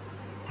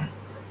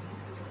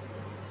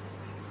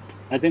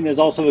 I think there's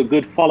also a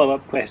good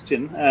follow-up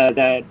question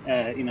that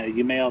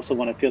you may also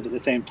want to field at the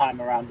same time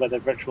around whether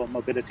virtual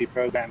mobility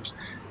programs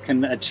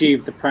can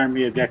achieve the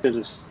primary objectives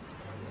of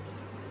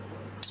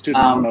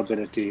student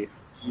mobility.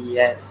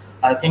 Yes,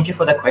 thank you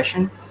for the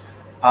question.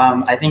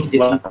 I think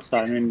this.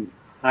 I mean,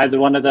 either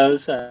one of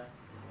those.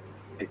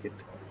 Take it.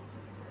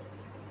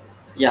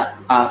 Yeah,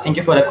 thank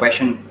you for the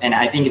question, and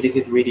I think this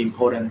is really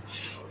important,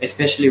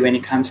 especially when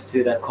it comes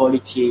to the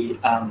quality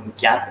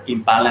gap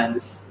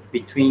imbalance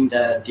between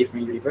the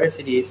different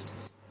universities,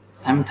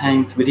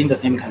 sometimes within the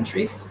same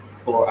countries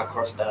or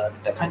across the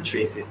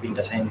countries within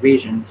the same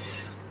region.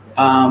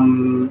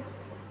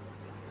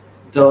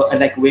 Though,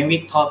 like when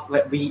we talk,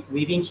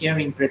 we've been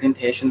hearing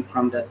presentation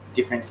from the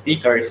different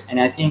speakers, and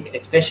I think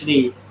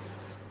especially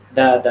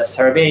the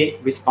survey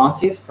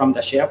responses from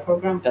the SHARE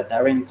program that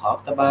Darren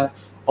talked about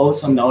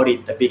also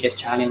noted the biggest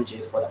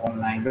challenges for the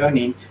online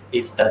learning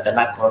is the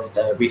lack of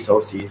the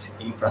resources,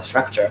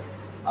 infrastructure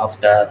of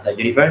the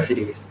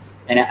universities.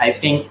 And I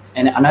think,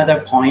 and another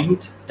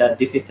point that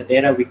this is the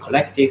data we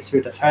collected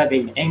through the survey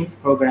in AIMS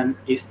program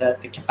is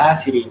that the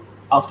capacity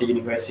of the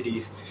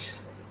universities,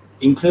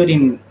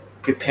 including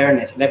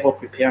level of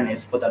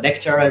preparedness for the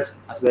lecturers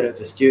as well as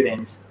the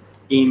students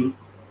in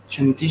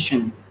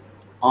transition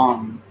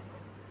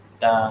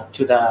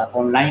to the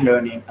online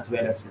learning as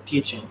well as the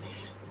teaching.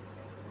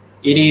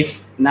 It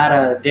is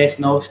not there's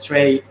no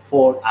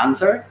straightforward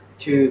answer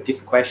to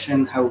this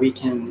question, how we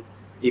can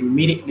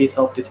immediately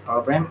solve this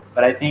problem.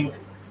 But I think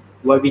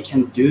what we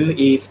can do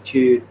is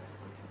to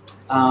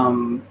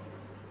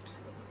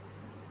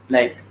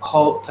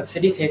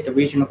facilitate the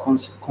regional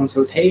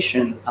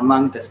consultation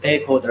among the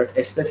stakeholders,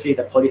 especially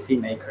the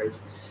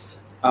policymakers,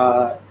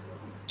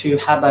 to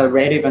have a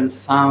relevant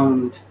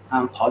sound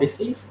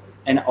policies,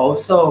 and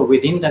also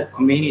within the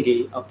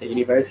community of the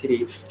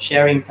university,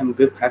 sharing some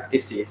good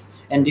practices.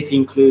 And this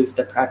includes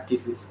the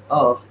practices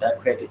of the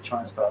credit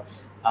transfer,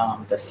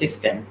 the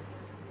system.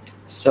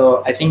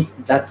 So I think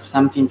that's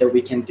something that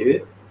we can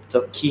do.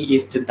 The key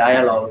is to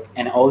dialogue,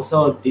 and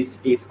also this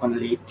is going to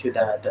lead to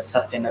the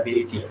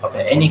sustainability of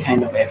any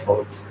kind of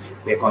efforts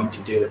we're going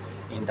to do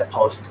in the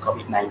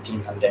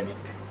post-COVID-19 pandemic.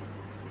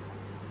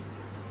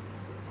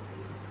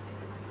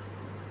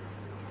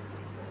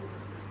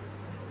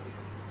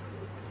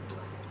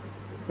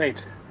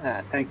 Great,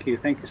 thank you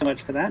so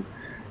much for that.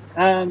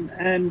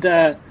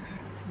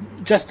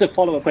 Just a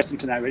follow-up question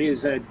to that really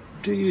is,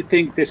 do you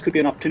think this could be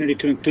an opportunity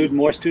to include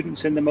more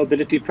students in the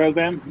mobility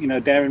program?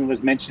 Darren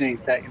was mentioning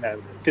that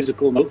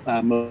physical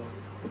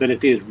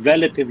mobility is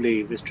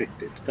relatively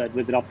restricted, but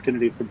with an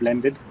opportunity for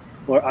blended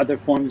or other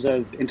forms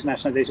of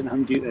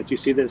internationalization, do you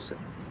see this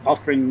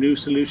offering new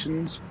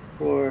solutions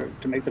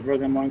to make the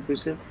program more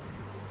inclusive?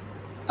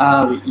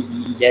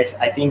 Yes,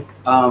 I think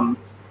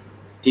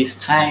this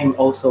time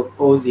also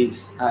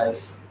poses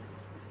as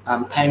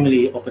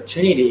timely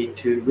opportunity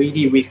to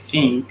really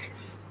rethink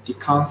the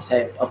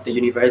concept of the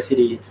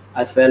university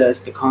as well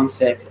as the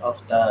concept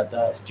of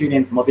the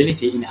student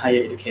mobility in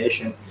higher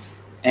education.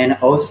 And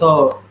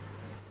also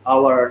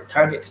our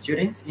target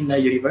students in the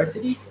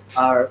universities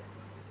are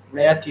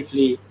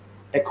relatively,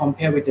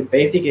 compared with the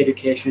basic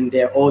education,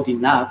 they're old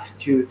enough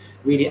to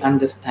really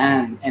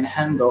understand and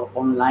handle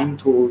online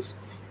tools,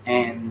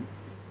 and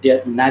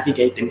they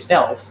navigate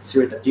themselves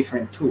through the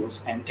different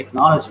tools and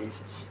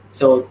technologies.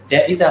 So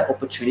there is an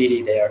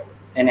opportunity there.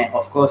 And then,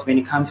 of course, when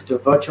it comes to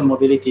virtual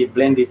mobility,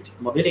 blended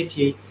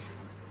mobility,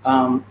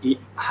 it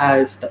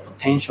has the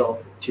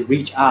potential to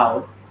reach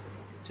out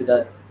to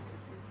the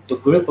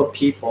group of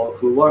people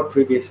who were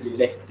previously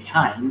left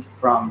behind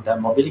from the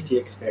mobility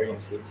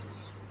experiences.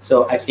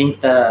 So I think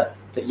that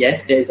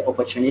yes, there is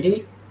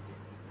opportunity,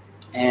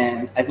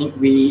 and I think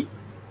we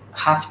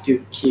have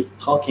to keep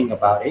talking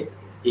about it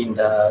in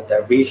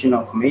the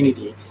regional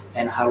community,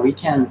 and how we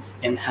can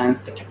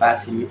enhance the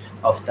capacity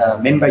of the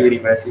member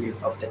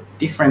universities of the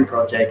different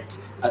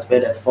projects, as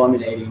well as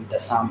formulating the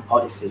sound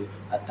policy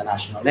at the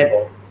national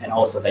level, and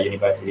also the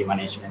university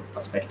management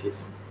perspective.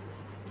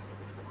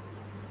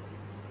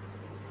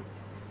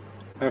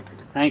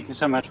 Perfect. Thank you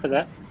so much for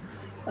that.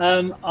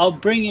 I'll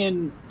bring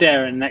in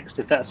Darren next,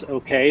 if that's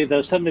okay.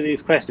 Though some of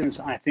these questions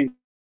I think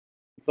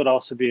would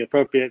also be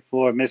appropriate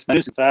for Ms.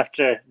 Manusin. So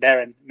after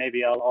Darren,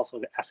 maybe I'll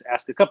also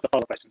ask a couple of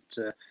follow-up questions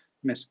to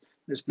Ms.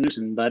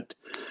 Manusin. But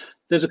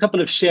there's a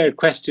couple of shared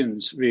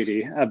questions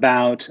really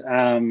about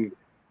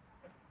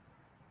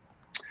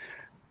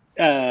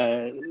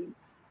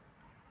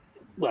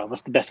well,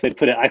 what's the best way to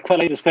put it? I quite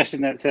like this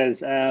question that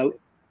says,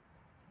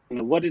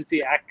 what is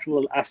the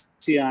actual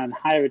ASEAN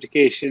higher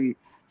education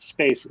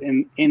space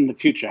in the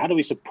future? How do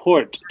we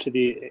support to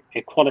the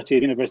equality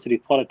of university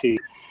quality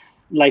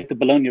like the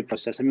Bologna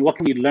process? I mean, what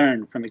can we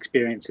learn from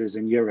experiences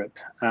in Europe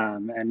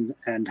and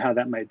how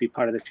that might be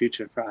part of the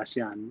future for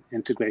ASEAN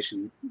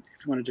integration?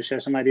 If you wanted to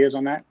share some ideas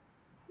on that.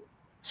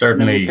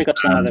 Certainly. We'll pick up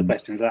some other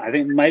questions. I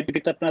think might be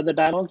picked up in other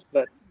dialogues,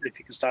 but if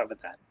you can start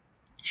with that.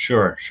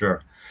 Sure.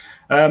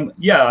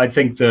 Yeah, I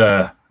think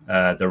the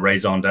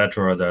raison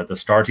d'etre, or the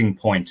starting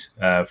point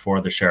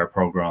for the SHARE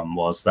program,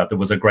 was that there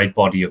was a great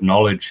body of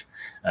knowledge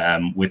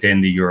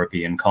within the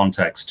European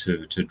context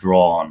to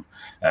draw on,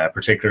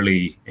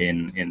 particularly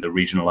in the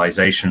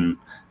regionalization,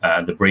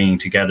 the bringing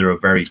together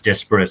of very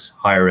disparate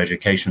higher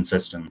education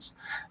systems,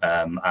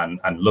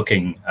 and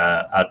looking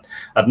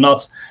at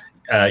not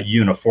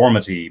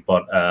uniformity,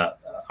 but a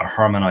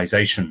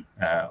harmonization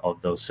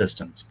of those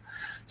systems.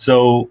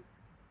 So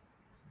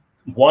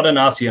what an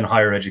ASEAN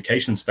higher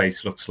education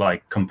space looks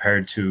like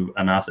compared to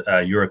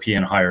a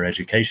European higher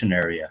education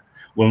area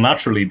will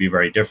naturally be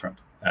very different.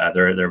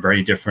 They're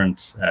very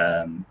different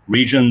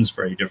regions,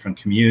 very different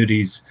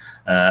communities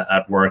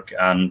at work,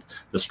 and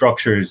the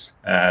structures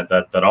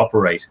that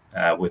operate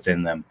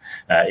within them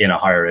in a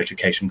higher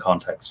education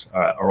context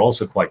are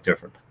also quite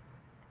different.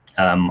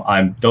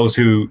 Those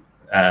who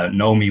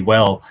know me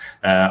well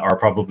are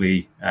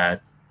probably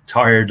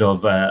tired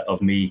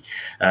of me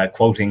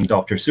quoting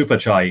Dr.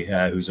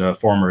 Supachai, who's a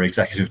former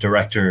executive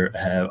director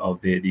of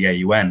the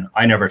AUN.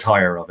 I never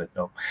tire of it,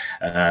 though.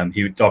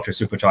 Dr.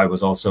 Supachai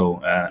was also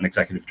an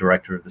executive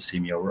director of the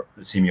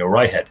CMEO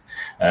RIHED,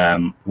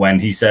 when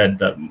he said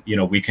that, you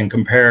know, we can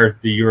compare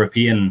the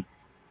European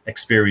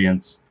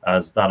experience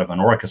as that of an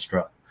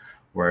orchestra,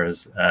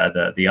 whereas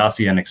the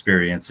ASEAN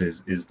experience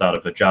is that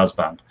of a jazz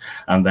band.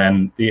 And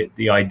then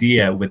the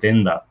idea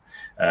within that,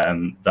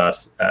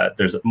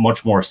 there's a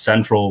much more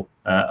central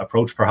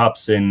approach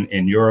perhaps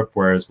in Europe,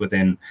 whereas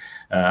within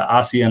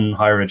ASEAN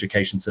higher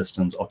education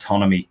systems,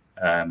 autonomy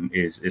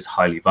is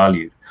highly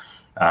valued.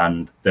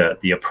 And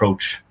the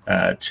approach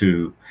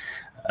to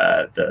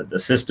the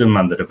system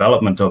and the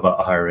development of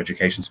a higher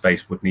education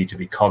space would need to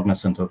be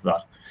cognizant of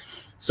that.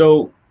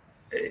 So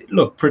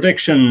look,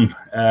 prediction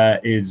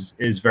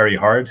is very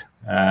hard.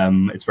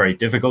 It's very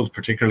difficult,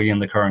 particularly in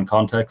the current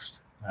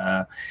context.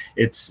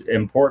 It's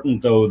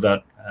important, though,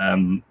 that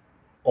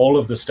all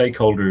of the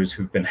stakeholders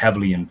who've been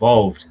heavily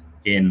involved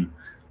in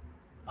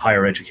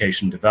higher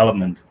education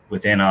development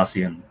within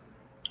ASEAN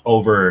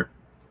over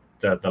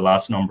the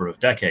last number of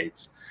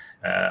decades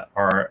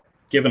are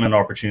given an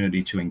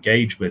opportunity to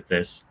engage with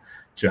this,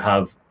 to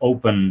have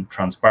open,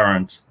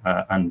 transparent,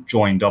 and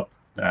joined up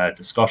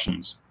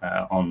discussions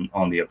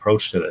on the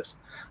approach to this.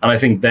 And I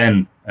think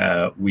then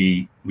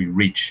we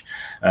reach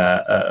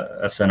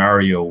a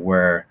scenario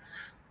where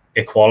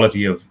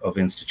equality of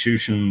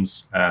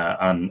institutions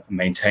and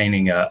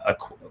maintaining a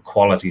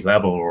quality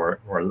level or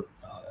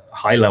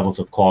high levels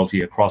of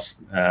quality across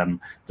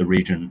the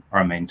region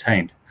are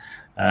maintained.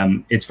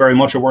 It's very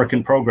much a work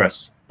in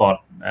progress,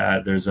 but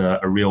there's a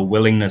real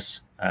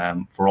willingness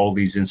for all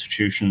these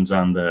institutions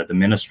and the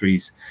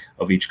ministries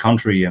of each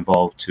country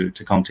involved to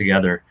come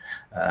together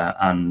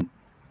and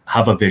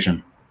have a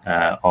vision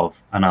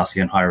of an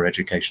ASEAN higher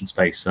education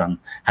space and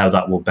how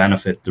that will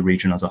benefit the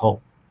region as a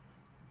whole.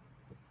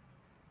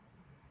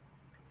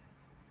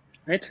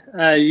 Right.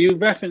 You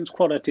referenced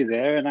quality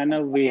there, and I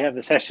know we have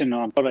a session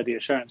on quality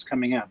assurance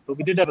coming up, but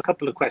we did have a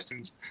couple of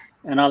questions,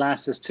 and I'll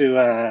ask this to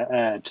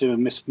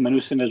Ms.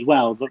 Manusin as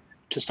well. But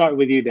to start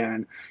with you,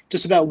 Darren,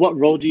 just about what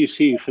role do you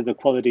see for the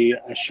quality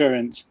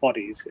assurance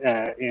bodies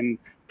in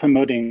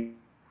promoting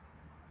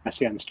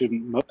ASEAN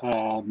student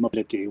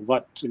mobility?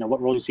 What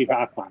role do you see for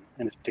ACWAN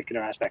in this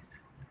particular aspect?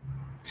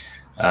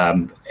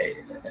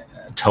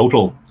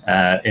 Total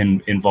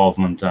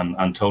involvement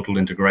and total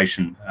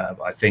integration.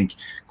 I think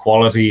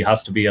quality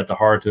has to be at the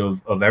heart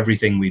of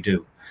everything we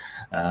do,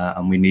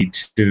 and we need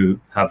to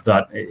have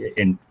that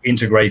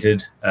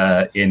integrated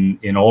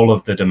in all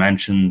of the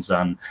dimensions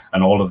and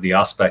all of the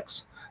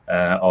aspects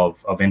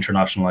of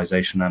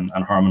internationalization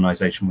and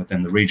harmonization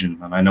within the region.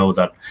 And I know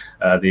that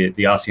the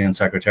ASEAN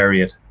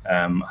Secretariat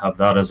have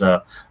that as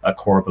a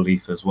core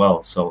belief as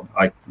well. So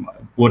I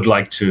would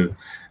like to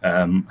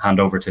hand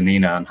over to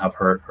Nina and have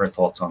her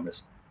thoughts on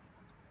this.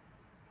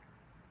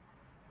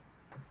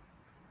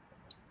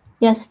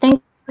 Yes,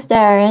 thanks,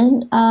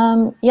 Darren.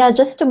 Yeah,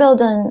 just to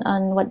build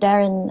on what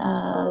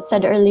Darren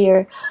said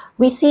earlier,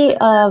 we see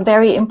a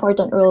very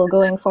important role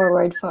going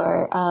forward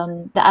for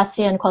the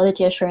ASEAN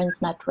Quality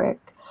Assurance Network.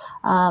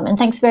 And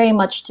thanks very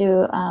much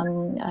to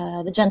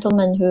the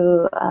gentleman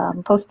who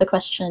posed the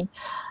question.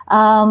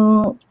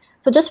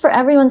 So just for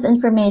everyone's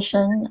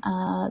information,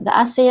 the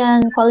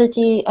ASEAN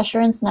Quality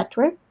Assurance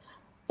Network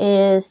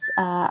is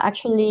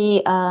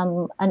actually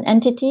an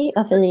entity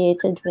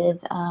affiliated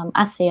with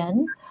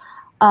ASEAN.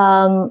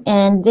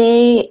 And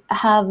they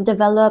have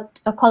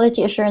developed a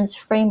quality assurance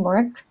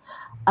framework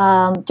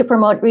to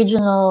promote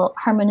regional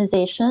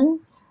harmonization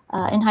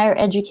in higher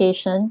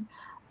education.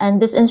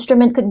 And this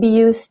instrument could be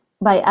used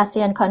by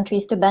ASEAN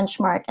countries to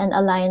benchmark and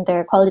align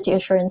their quality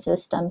assurance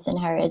systems in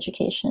higher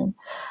education.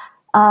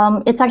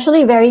 It's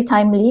actually very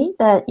timely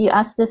that you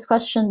asked this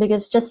question,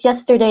 because just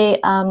yesterday,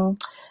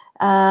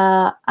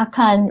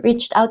 Akan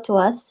reached out to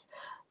us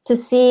to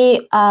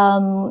see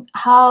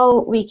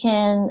how we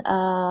can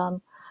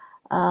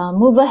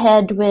move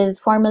ahead with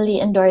formally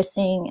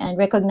endorsing and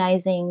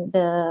recognizing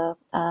the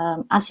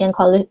ASEAN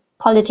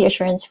Quality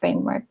Assurance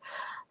Framework.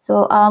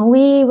 So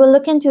we will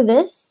look into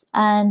this,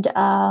 and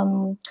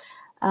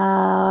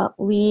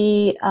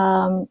we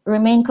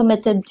remain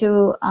committed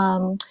to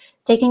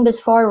taking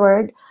this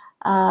forward,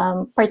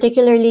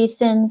 particularly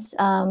since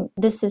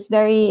this is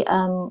very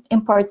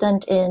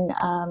important in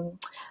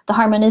the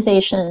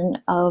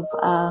harmonization of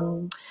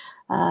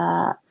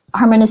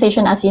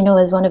harmonization, as you know,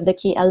 is one of the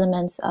key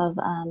elements of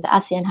the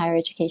ASEAN higher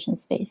education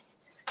space.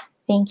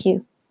 Thank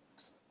you.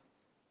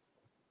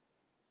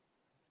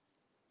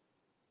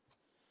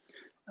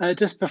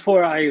 Just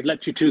before I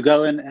let you two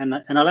go, and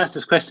I'll ask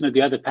this question of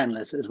the other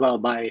panelists as well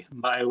by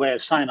way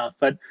of sign off,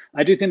 but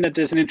I do think that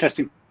there's an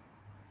interesting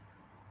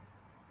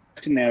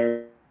question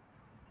there,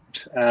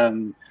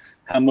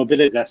 how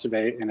mobility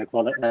exacerbate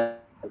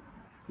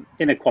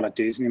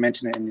inequalities, and you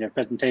mentioned it in your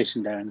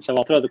presentation there. And so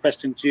I'll throw the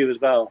question to you as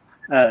well,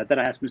 that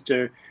I asked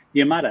Mr.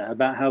 Yamada,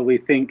 about how we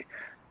think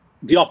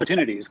the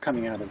opportunities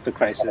coming out of the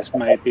crisis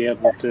might be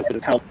able to sort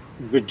of help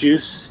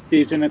reduce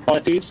these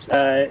inequalities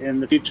in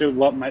the future.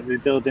 What might we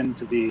build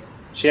into the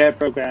SHARE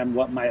program?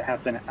 What might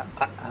happen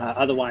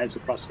otherwise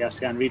across the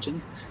ASEAN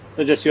region?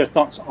 So just your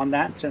thoughts on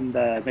that, and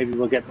maybe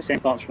we'll get the same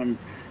thoughts from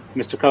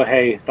Mr.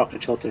 Kohei, Dr.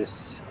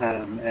 Choltis,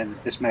 and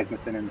Ms.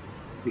 Magnuson, and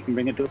we can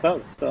bring it to a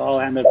close. So I'll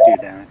hand over to you,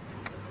 Darren.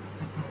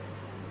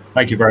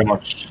 Thank you very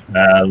much,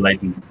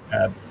 Leighton.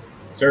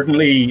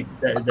 Certainly,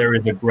 there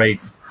is a great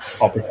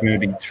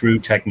opportunity through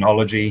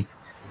technology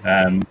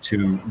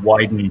to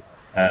widen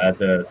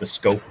the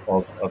scope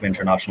of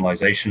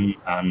internationalization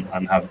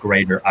and have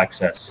greater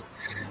access.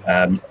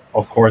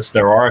 Of course,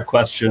 there are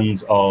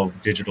questions of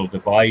digital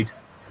divide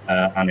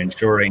and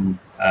ensuring,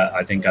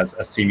 I think as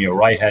Simeo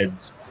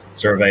Ryhead's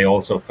survey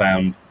also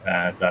found,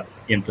 that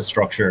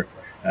infrastructure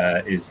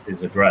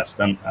is addressed.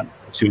 And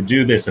to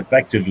do this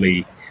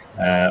effectively,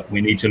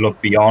 we need to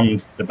look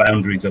beyond the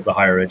boundaries of the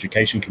higher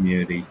education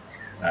community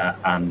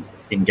and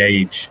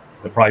engage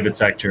the private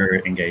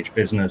sector, engage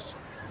business,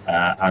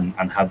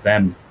 and have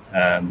them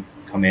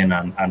come in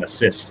and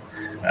assist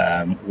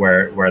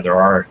where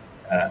there are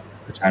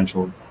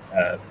potential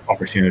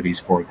opportunities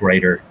for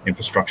greater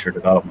infrastructure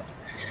development.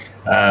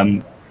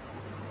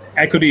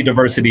 Equity,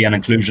 diversity, and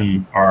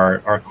inclusion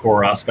are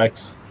core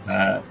aspects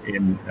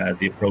in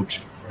the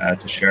approach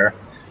to SHARE,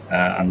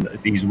 and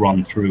these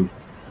run through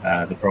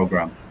the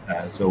program.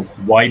 So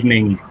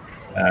widening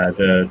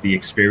the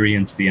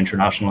experience, the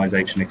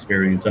internationalization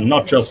experience, and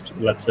not just,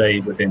 let's say,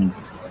 within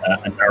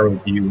a narrow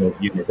view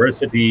of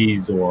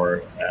universities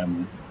or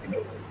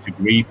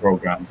degree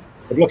programs,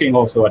 but looking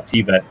also at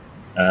TVET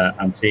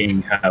and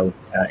seeing how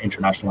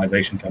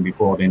internationalization can be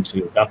brought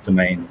into that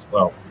domain as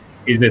well.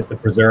 Is it the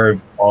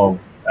preserve of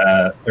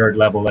third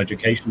level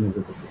education? Is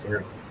it the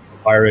preserve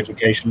of higher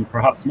education?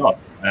 Perhaps not.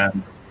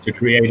 To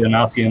create an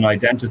ASEAN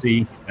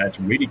identity,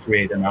 to really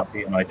create an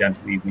ASEAN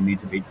identity, we need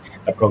to be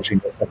approaching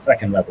this at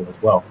second level as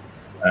well,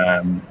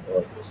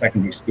 or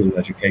secondary school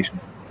education.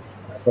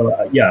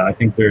 So yeah, I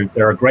think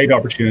there are great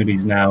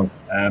opportunities now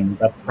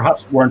that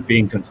perhaps weren't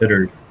being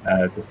considered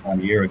this time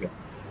a year ago.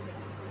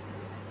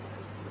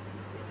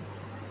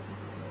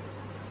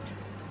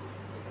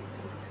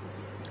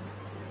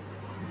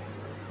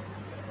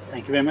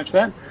 Thank you very much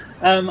for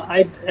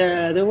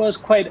that. There was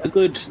quite a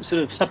good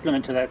sort of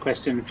supplement to that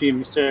question for you,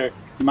 Mr.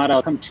 Yamada.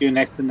 I'll come to you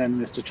next, and then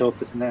Mr.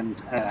 Choltis, and then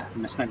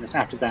Ms. Magnus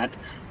after that.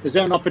 Is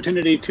there an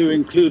opportunity to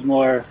include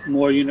more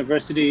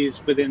universities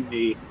within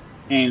the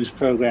AIMS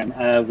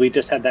program? We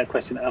just had that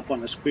question up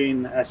on the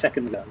screen a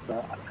second ago,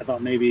 so I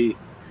thought maybe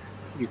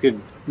you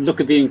could look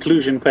at the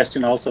inclusion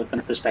question also from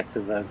the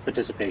perspective of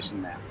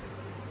participation there.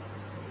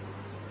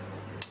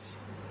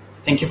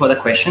 Thank you for the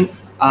question.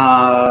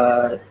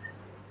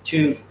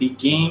 To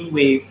begin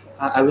with,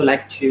 I would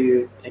like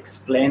to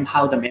explain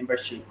how the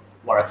membership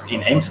works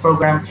in AIMS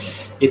program.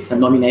 It's a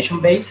nomination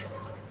based.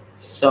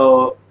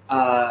 So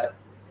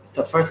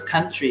the first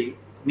country,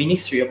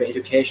 Ministry of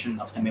Education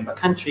of the member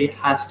country,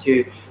 has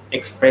to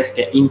express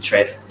their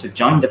interest to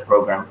join the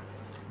program.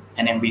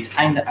 And then we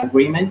sign the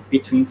agreement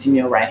between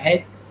Simeo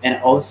Ryhead and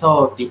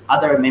also the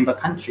other member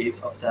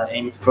countries of the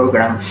AIMS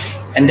program.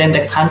 And then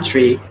the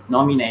country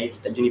nominates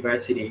the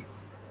university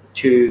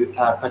to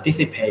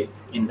participate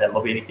in the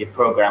mobility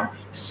program.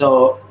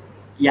 So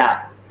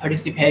yeah,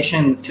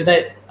 participation to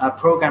the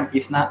program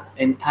is not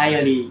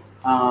entirely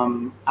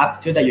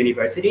up to the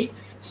university.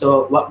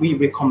 So what we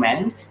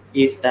recommend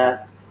is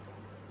that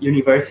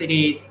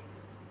universities,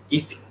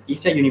 if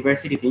if the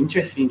university is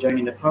interested in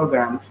joining the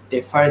program,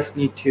 they first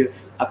need to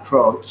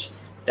approach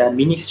the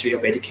Ministry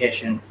of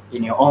Education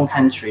in your own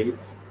country,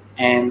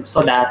 and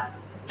so that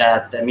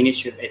the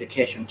Ministry of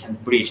Education can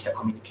bridge the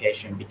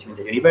communication between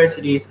the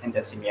universities and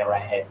the senior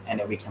right head, and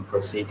then we can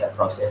proceed that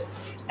process.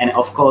 And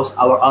of course,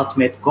 our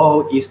ultimate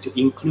goal is to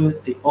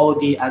include all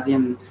the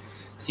ASEAN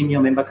senior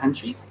member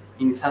countries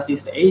in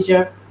Southeast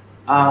Asia.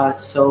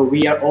 So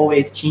we are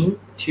always keen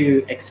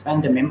to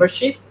expand the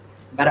membership,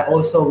 but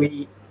also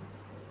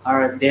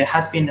there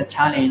has been a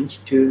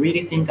challenge to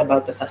really think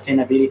about the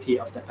sustainability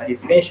of the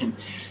participation.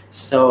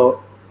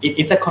 So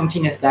it's a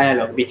continuous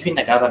dialogue between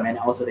the government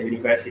and also the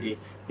university,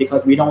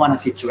 because we don't want a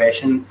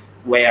situation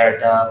where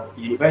the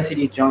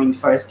university joined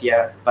first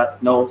year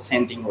but no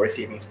sending or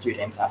receiving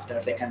students after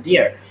second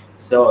year.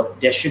 So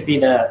there should be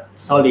the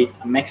solid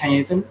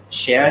mechanism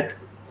shared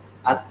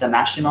at the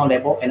national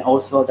level and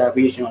also the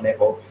regional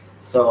level.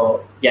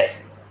 So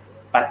yes,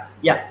 but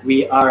yeah,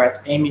 we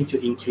are aiming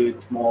to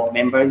include more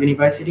member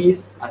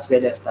universities as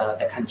well as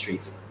the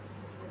countries.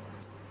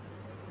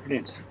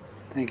 Brilliant.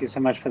 Thank you so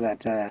much for that,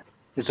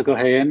 Mr.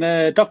 Kohei.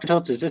 And Dr.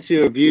 Schultz, just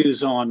your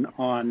views on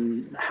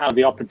how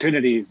the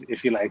opportunities,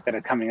 if you like, that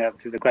are coming up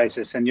through the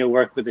crisis and your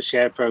work with the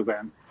SHARE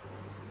program.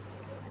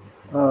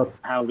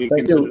 How we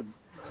thank can you.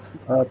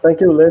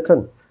 Thank you,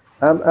 Leighton.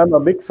 I'm a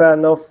big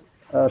fan of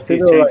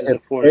civil rights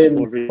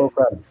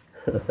program.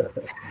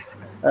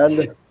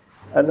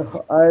 and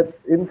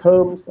in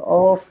terms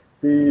of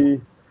the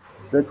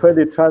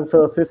credit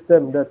transfer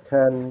system that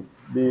can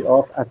be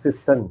of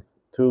assistance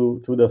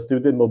to the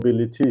student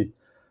mobility,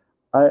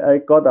 I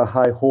got a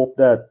high hope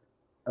that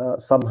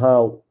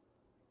somehow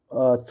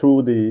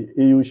through the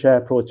EU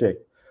Share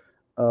project,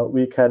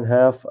 we can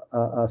have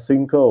a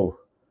single,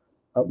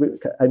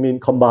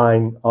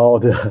 combine all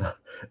the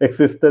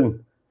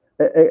existing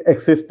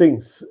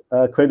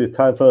credit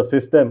transfer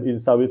system in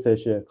Southeast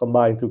Asia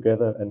combined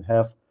together and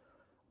have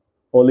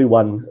only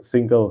one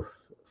single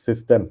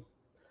system.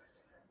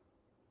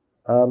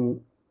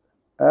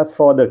 As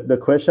for the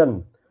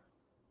question,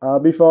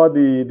 before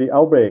the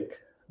outbreak,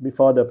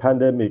 before the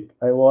pandemic,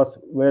 I was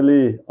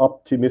really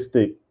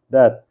optimistic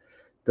that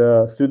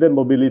the student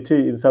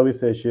mobility in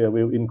Southeast Asia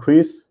will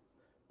increase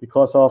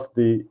because of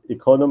the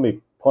economic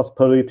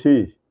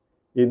prosperity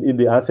in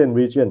the ASEAN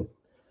region.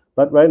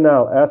 But right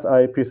now, as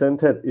I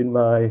presented in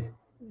my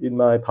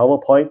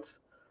PowerPoint,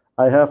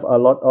 I have a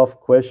lot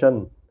of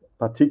questions,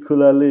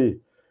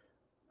 particularly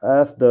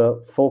as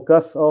the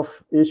focus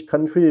of each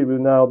country will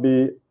now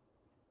be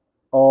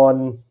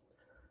on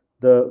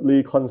the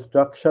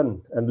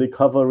reconstruction and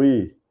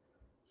recovery.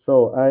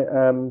 So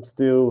I am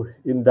still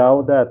in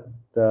doubt that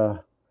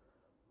the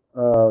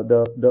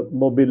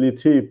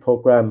mobility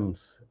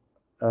programs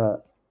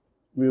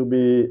will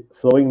be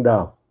slowing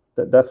down.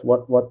 That's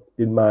what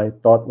in my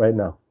thought right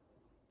now.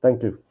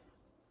 Thank you.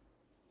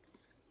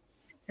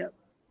 Yeah.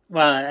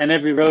 Well, and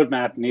every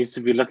roadmap needs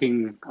to be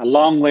looking a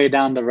long way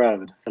down the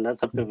road. So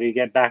let's hope that we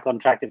get back on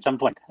track at some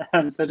point.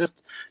 So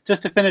just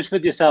to finish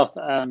with yourself,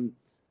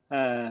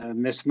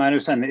 Ms.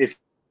 Manusan, if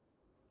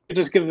you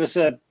just give us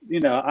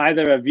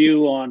either a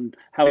view on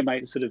how we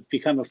might sort of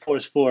become a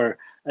force for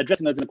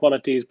addressing those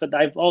inequalities, but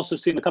I've also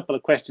seen a couple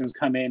of questions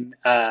come in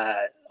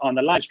on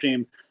the live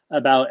stream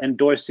about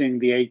endorsing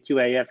the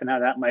AQAF and how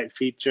that might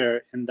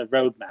feature in the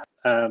roadmap.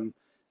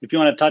 If you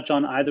want to touch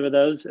on either of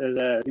those as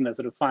a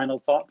sort of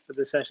final thought for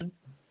this session.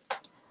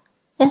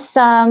 Yes,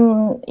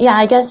 yeah,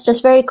 I guess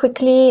just very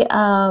quickly,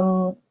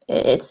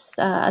 it's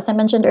as I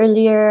mentioned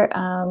earlier,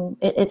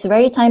 it's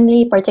very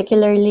timely,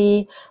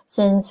 particularly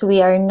since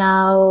we are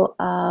now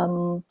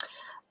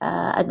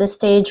at the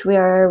stage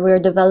where we're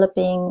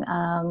developing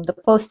the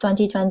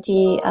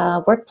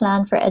post-2020 work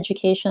plan for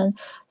education.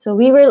 So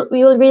we will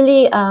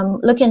really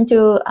look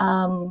into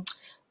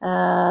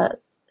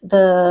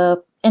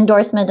the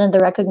endorsement and the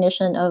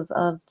recognition of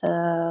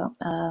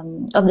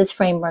this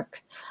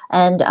framework,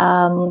 and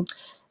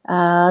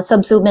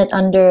subsume it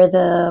under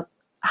the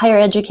higher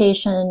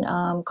education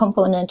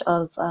component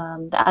of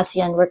the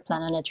ASEAN Work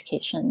Plan on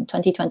Education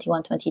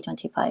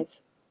 2021-2025.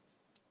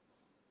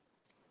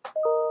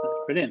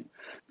 Brilliant.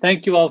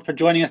 Thank you all for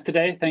joining us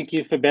today. Thank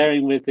you for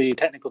bearing with the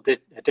technical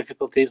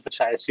difficulties,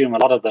 which I assume a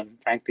lot of them,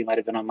 frankly, might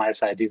have been on my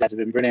side. You guys have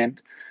been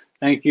brilliant.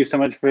 Thank you so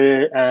much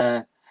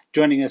for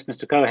joining us,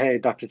 Mr.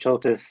 Kohei, Dr.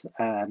 Choltis,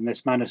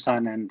 Ms.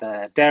 Manusan, and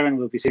Darren.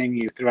 We'll be seeing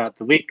you throughout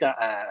the week,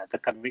 the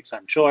coming weeks,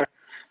 I'm sure.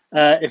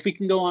 If we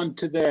can go on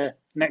to the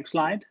next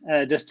slide,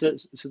 just so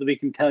that we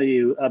can tell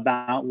you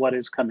about what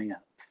is coming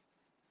up.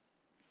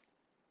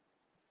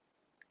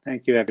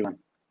 Thank you, everyone.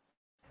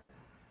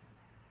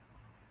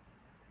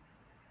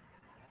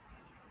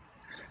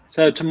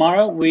 So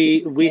tomorrow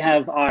we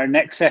have our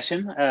next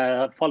session,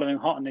 following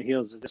hot on the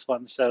heels of this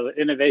one. So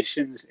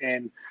innovations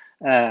in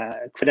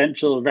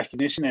credential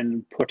recognition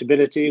and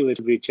portability, which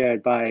will be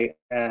chaired by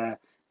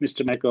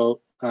Mr.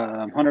 Michael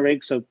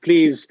Honorig. So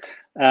please,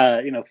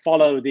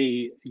 follow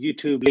the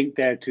YouTube link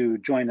there to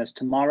join us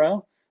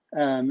tomorrow.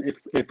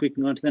 If we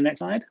can go on to the next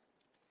slide.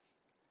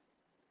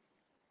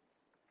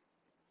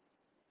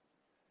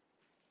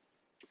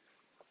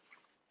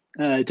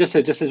 just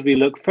as we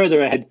look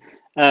further ahead,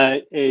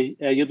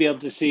 you'll be able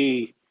to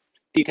see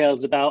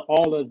details about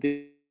all of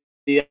the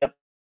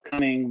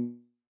upcoming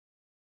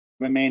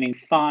remaining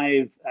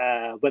 5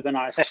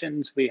 webinar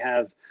sessions. We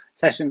have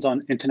sessions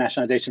on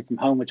internationalization from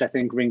home, which I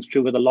think rings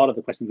true with a lot of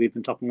the questions we've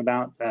been talking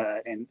about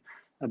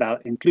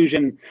about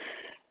inclusion,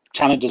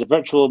 challenges of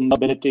virtual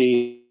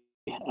mobility,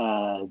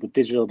 the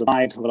digital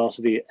divide will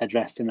also be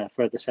addressed in a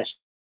further session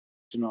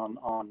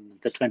on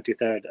the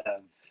 23rd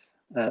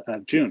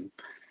of June.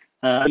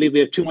 I believe we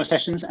have 2 more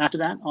sessions after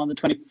that on the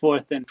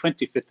 24th and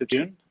 25th of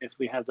June, if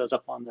we have those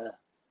up on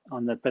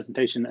the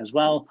presentation as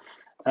well.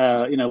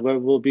 You know, where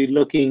we'll be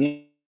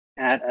looking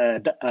at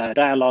a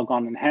dialogue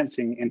on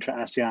enhancing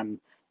intra-ASEAN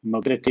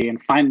mobility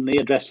and finally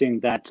addressing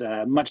that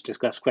much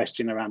discussed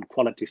question around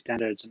quality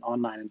standards in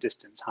online and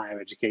distance higher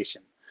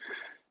education.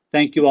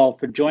 Thank you all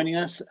for joining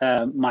us.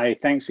 My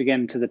thanks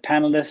again to the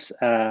panelists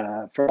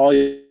for all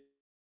your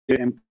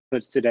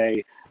inputs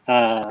today.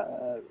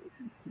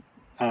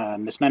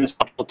 Ms.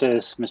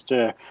 Menes-Portas,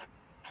 Mr.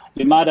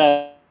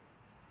 Limada,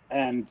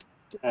 and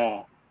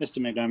Mr.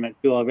 McDermott,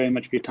 you all very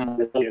much for your time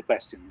and your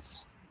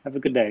questions. Have a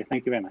good day.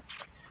 Thank you very much.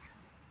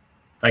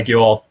 Thank you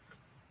all.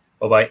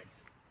 Bye-bye.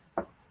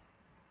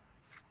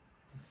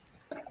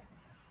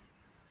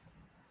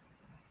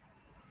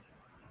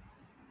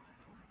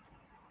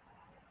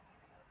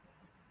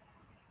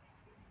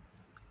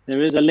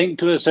 There is a link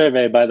to a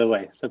survey, by the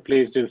way, so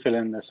please do fill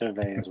in the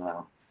survey as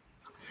well.